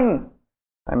common,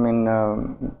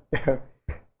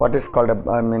 what is called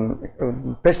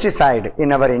pesticide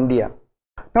in our India.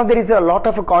 Now there is a lot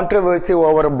of controversy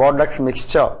over Bordeaux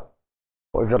mixture.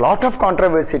 There's a lot of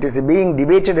controversy. It is being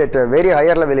debated at a very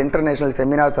higher level, international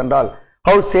seminars and all,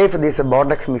 how safe this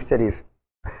Bordeaux mixture is.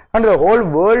 And the whole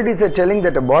world is telling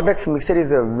that Bordeaux mixture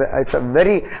is a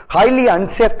very highly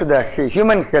unsafe to the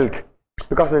human health,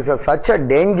 because it's such a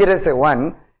dangerous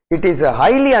one. It is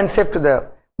highly unsafe to the.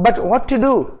 But what to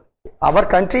do? Our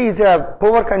country is a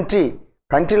poor country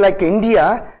like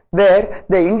India, where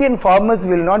the Indian farmers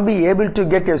will not be able to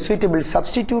get a suitable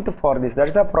substitute for this.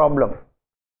 That's the problem.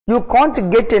 You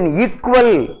can't get an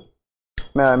equal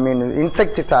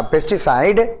insecticide,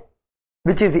 pesticide,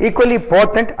 which is equally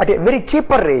potent at a very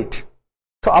cheaper rate.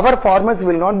 So our farmers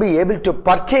will not be able to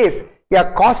purchase a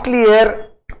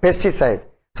costlier pesticide.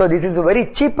 So this is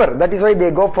very cheaper. That is why they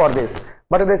go for this.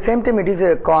 But at the same time, it is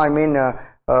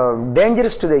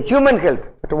dangerous to the human health.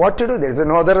 But what to do? There is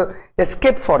no other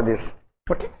escape for this.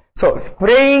 Okay. So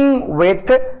spraying with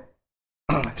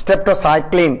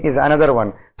streptocycline is another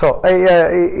one. So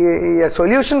a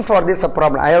solution for this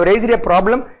problem. I have raised a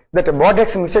problem. that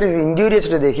borax mixture is injurious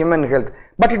to the human health,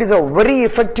 but it is a very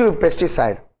effective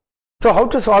pesticide. So how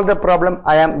to solve the problem?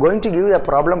 I am going to give you a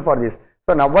problem for this.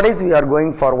 So nowadays we are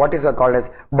going for what is called as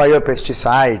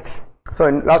biopesticides. So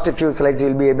in last few slides you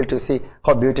will be able to see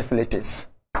how beautiful it is.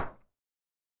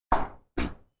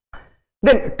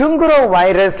 Then Tungro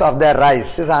virus of the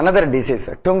rice is another disease.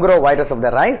 Tungro virus of the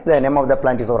rice, the name of the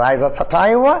plant is Rhiza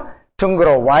sativa.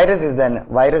 Tungro virus is the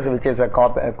virus which is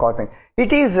causing.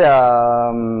 It is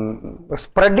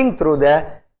spreading through the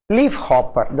leaf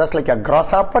hopper. Just like a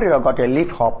grasshopper, you have got a leaf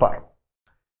hopper.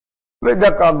 With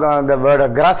the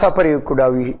word grasshopper you could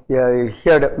have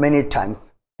heard many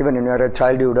times. Even when you are a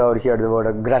child you would have heard the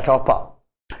word grasshopper.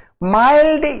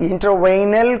 Mild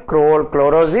intravenous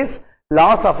chlorosis,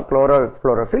 loss of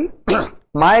chlorophyll,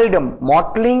 mild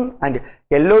mottling and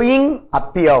yellowing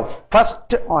appear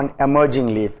first on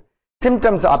emerging leaf.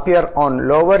 Symptoms appear on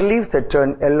lower leaves that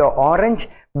turn yellow-orange,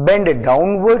 bend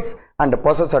downwards and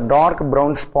possess dark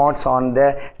brown spots on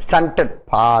the stunted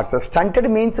parts. Stunted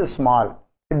means small.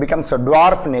 It becomes a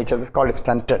dwarf nature. It's called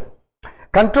stunted.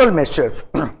 Control measures.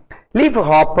 Leaf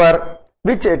hopper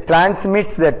which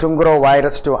transmits the Tungro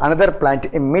virus to another plant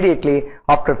immediately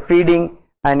after feeding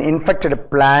an infected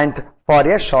plant for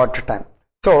a short time.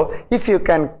 So if you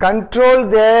can control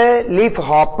the leaf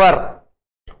hopper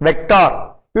vector,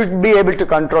 you should be able to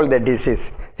control the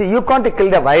disease. See, you can't kill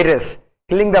the virus.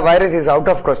 Killing the virus is out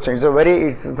of question.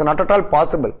 It's not at all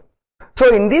possible.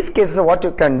 So in these cases what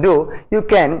you can do, you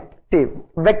can see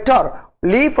vector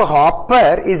leaf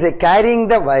hopper is carrying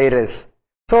the virus.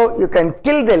 So you can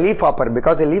kill the leaf hopper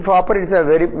because the leaf hopper is a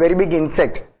very big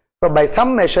insect. So by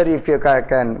some measure if you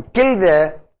can kill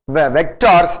the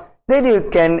vectors, then you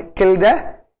can kill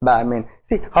the,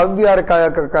 see how we are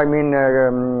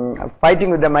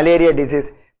fighting with the malaria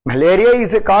disease. Malaria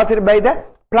is caused by the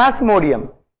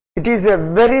plasmodium. It is a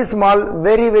very small,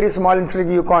 very small insect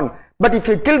you can't. But if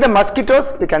you kill the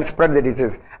mosquitoes, you can spread the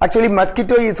disease. Actually,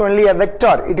 mosquito is only a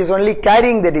vector. It is only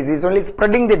carrying the disease, only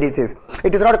spreading the disease.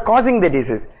 It is not causing the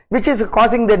disease. Which is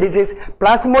causing the disease?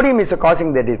 Plasmodium is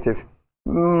causing the disease.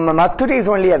 Mosquito is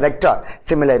only a vector.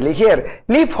 Similarly, here,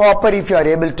 leaf hopper, if you are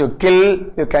able to kill,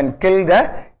 you can kill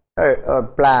the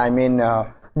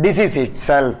disease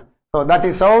itself. So that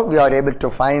is how we are able to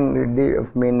find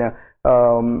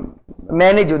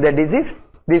manage the disease.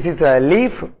 This is a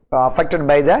leaf affected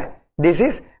by the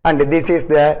disease, and this is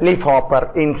the leaf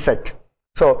hopper insect.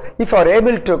 So if you are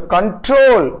able to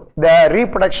control the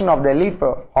reproduction of the leaf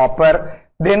hopper,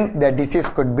 then the disease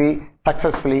could be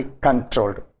successfully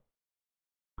controlled.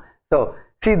 So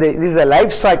see, this is a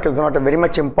life cycle. It's not very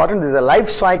much important. This is a life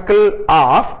cycle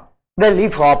of the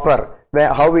leaf hopper,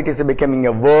 where how it is becoming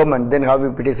a worm and then how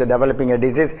it is developing a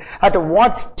disease. At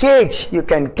what stage you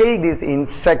can kill this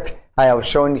insect, I have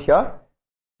shown here.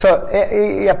 So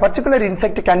a particular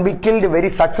insect can be killed very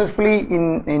successfully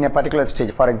in a particular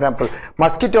stage. For example,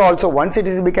 mosquito also, once it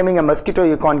is becoming a mosquito,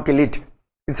 you can't kill it.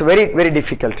 It's very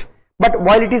difficult. But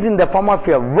while it is in the form of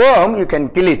a worm, you can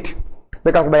kill it,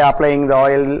 because by applying the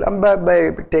oil, by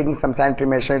taking some sanitary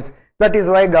measures. That is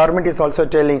why government is also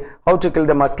telling how to kill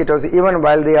the mosquitoes even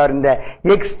while they are in the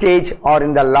egg stage or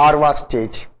in the larva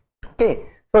stage. Okay.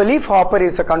 So leaf hopper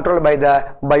is controlled by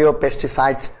the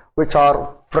biopesticides, which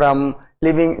are from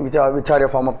living, which are a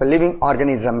form of living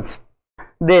organisms.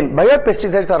 Then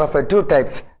biopesticides are of two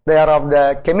types. They are of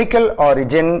the chemical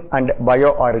origin and bio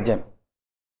origin.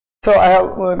 So I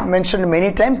have mentioned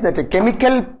many times that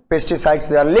chemical pesticides,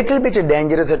 they are little bit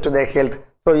dangerous to the health.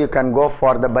 So you can go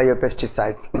for the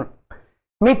biopesticides.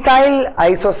 Methyl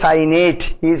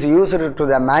isocyanate is used to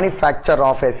the manufacture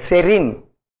of a serine,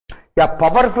 a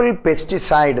powerful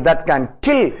pesticide that can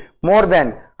kill more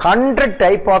than 100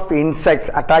 types of insects,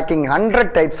 attacking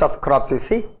 100 types of crops. You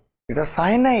see, it's a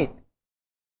cyanide,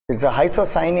 it's a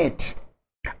isocyanate,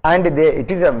 and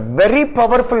it is a very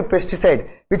powerful pesticide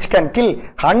which can kill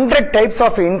 100 types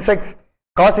of insects,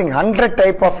 causing 100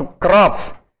 types of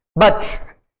crops. But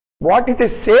what is the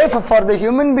safe for the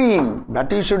human being?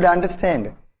 That you should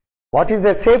understand. What is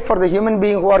the safe for the human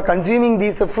being who are consuming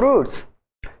these fruits?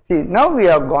 See, now we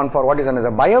have gone for what is known as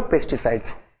the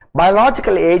biopesticides.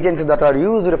 Biological agents that are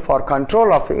used for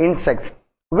control of insects,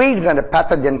 weeds and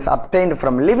pathogens obtained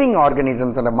from living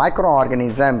organisms and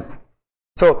microorganisms.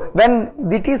 So when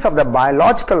it is of the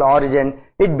biological origin,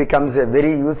 it becomes a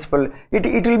very useful.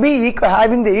 It will be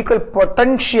having the equal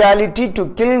potentiality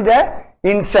to kill the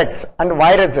insects and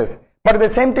viruses, but at the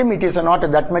same time it is not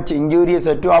that much injurious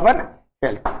to our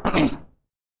health.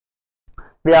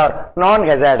 They are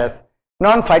non-hazardous,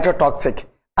 non-phytotoxic,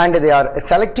 and they are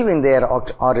selective in their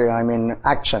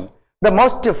action. The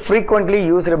most frequently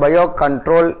used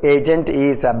biocontrol agent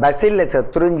is Bacillus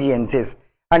thuringiensis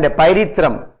and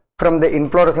pyrethrum from the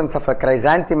inflorescence of a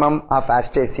chrysanthemum of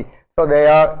Asteraceae. So they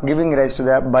are giving rise to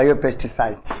the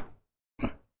biopesticides.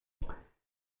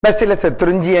 Bacillus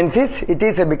thuringiensis, it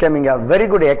is becoming a very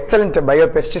good, excellent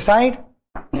biopesticide.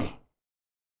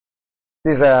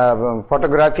 This is a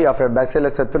photography of a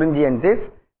Bacillus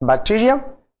thuringiensis bacterium,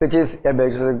 which is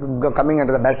coming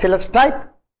under the Bacillus type.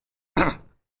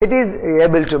 It is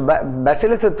able to,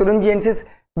 Bacillus thuringiensis,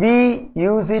 we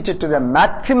use it to the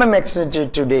maximum extent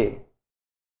today.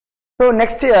 So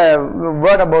next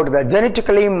word about the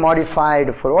genetically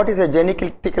modified food. What is a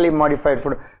genetically modified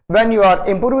food? When you are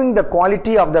improving the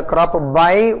quality of the crop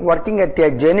by working at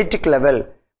a genetic level,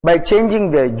 by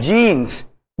changing the genes,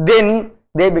 then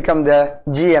they become the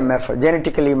GMF,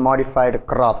 genetically modified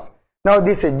crops. Now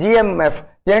this GMF,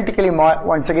 genetically,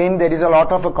 once again there is a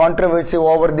lot of controversy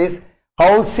over this.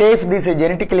 How safe these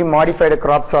genetically modified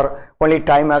crops are, only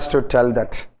time has to tell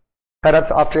that.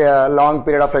 Perhaps after a long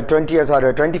period of 20 years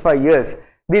or 25 years,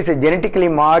 these genetically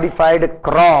modified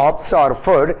crops or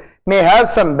food may have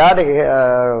some bad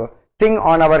thing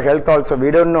on our health also.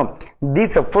 We don't know.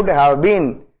 These food have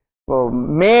been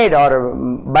made or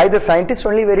by the scientists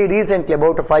only very recently,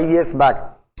 about 5 years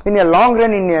back. In a long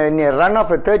run, in a run of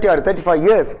 30 or 35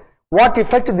 years, what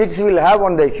effect this will have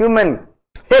on the human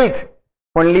health,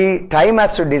 only time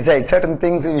has to decide. Certain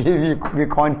things we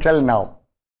can't tell now.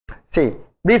 See,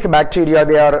 these bacteria,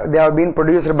 they have been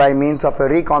produced by means of a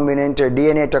recombinant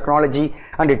DNA technology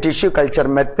and a tissue culture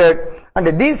method,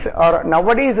 and these are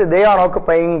nowadays they are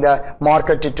occupying the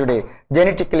market today.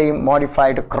 Genetically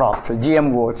modified crops,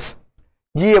 GMOs.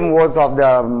 GMOs of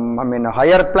the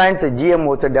higher plants,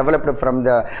 GMOs are developed from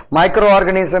the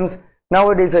microorganisms.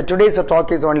 Nowadays today's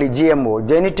talk is only GMO,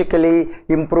 genetically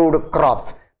improved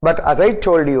crops. But as I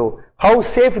told you, how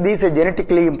safe these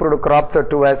genetically improved crops are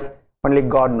to us, only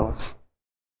God knows.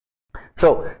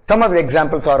 So some of the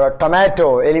examples are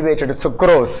tomato, elevated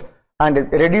sucrose and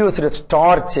reduced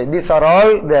starch. These are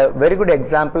all the very good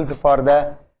examples for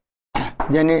the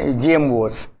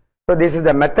GMOs. So this is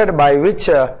the method by which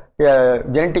a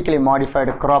genetically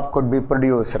modified crop could be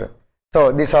produced.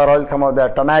 So these are all some of the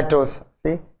tomatoes.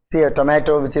 See a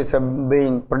tomato which is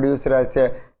being produced as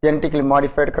a genetically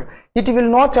modified crop. It will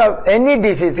not have any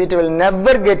disease. It will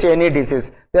never get any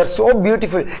disease. They are so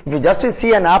beautiful. If you just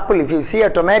see an apple, if you see a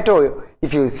tomato,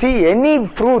 if you see any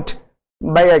fruit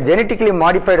by a genetically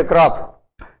modified crop,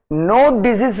 no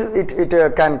disease it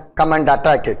can come and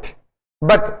attack it.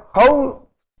 But how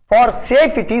far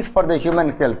safe it is for the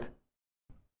human health,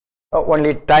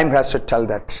 only time has to tell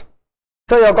that.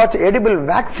 So you have got edible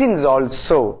vaccines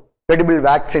also. Edible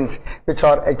vaccines which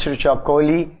are Escherichia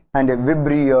coli and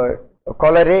Vibrio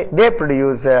cholerae, they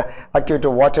produce acute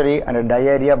watery and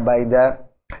diarrhea by the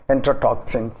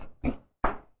enterotoxins.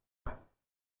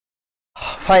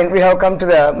 Fine, we have come to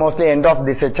the mostly end of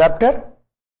this chapter.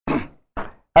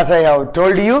 As I have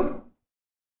told you,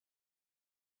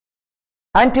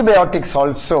 antibiotics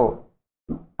also,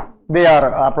 they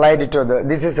are applied to the,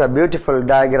 this is a beautiful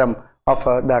diagram of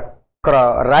the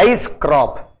rice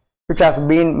crop, which has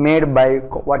been made by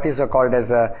what is called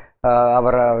as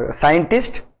our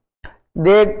scientist.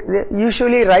 They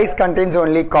usually rice contains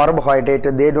only carbohydrate.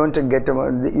 They don't get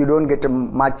you don't get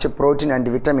much protein and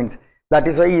vitamins. That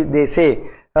is why they say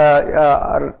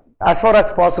as far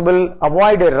as possible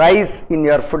avoid rice in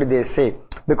your food. They say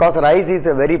because rice is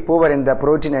very poor in the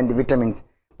protein and vitamins.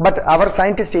 But our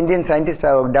scientists, Indian scientists,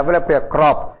 have developed a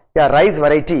crop, a rice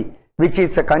variety, which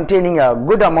is containing a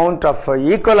good amount of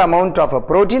equal amount of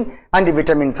protein and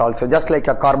vitamins also. Just like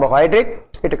a carbohydrate,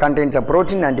 it contains a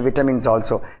protein and vitamins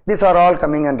also. These are all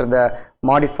coming under the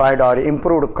modified or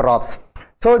improved crops.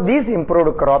 So these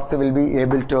improved crops will be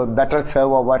able to better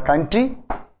serve our country.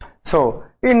 So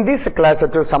in this class,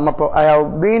 to sum up,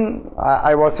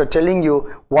 I was telling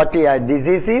you what a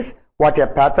disease is, what a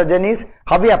pathogen is,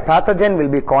 how a pathogen will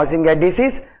be causing a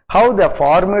disease, how the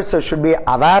farmers should be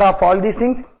aware of all these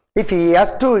things. If he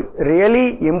has to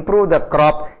really improve the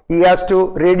crop, he has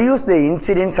to reduce the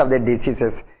incidence of the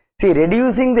diseases. See,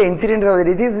 reducing the incidence of the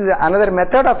disease is another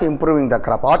method of improving the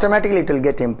crop. Automatically it will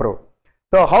get improved.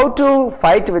 So how to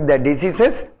fight with the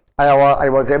diseases, I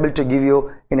was able to give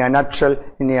you in a nutshell,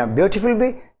 in a beautiful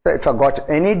way. So if you got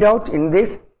any doubt in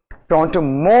this, if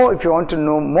you want to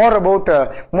know more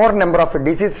about more number of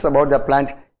diseases about the plant,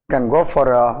 you can go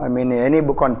for any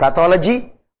book on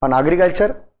pathology, on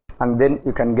agriculture, and then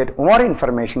you can get more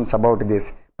information about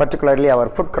this. Particularly our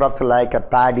food crops like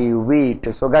paddy, wheat,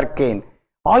 sugarcane,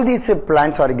 all these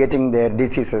plants are getting their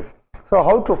diseases. So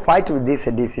how to fight with these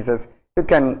diseases, you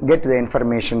can get the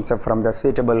information from the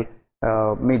suitable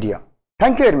media.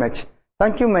 Thank you very much.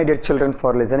 Thank you, my dear children,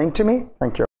 for listening to me.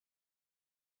 Thank you.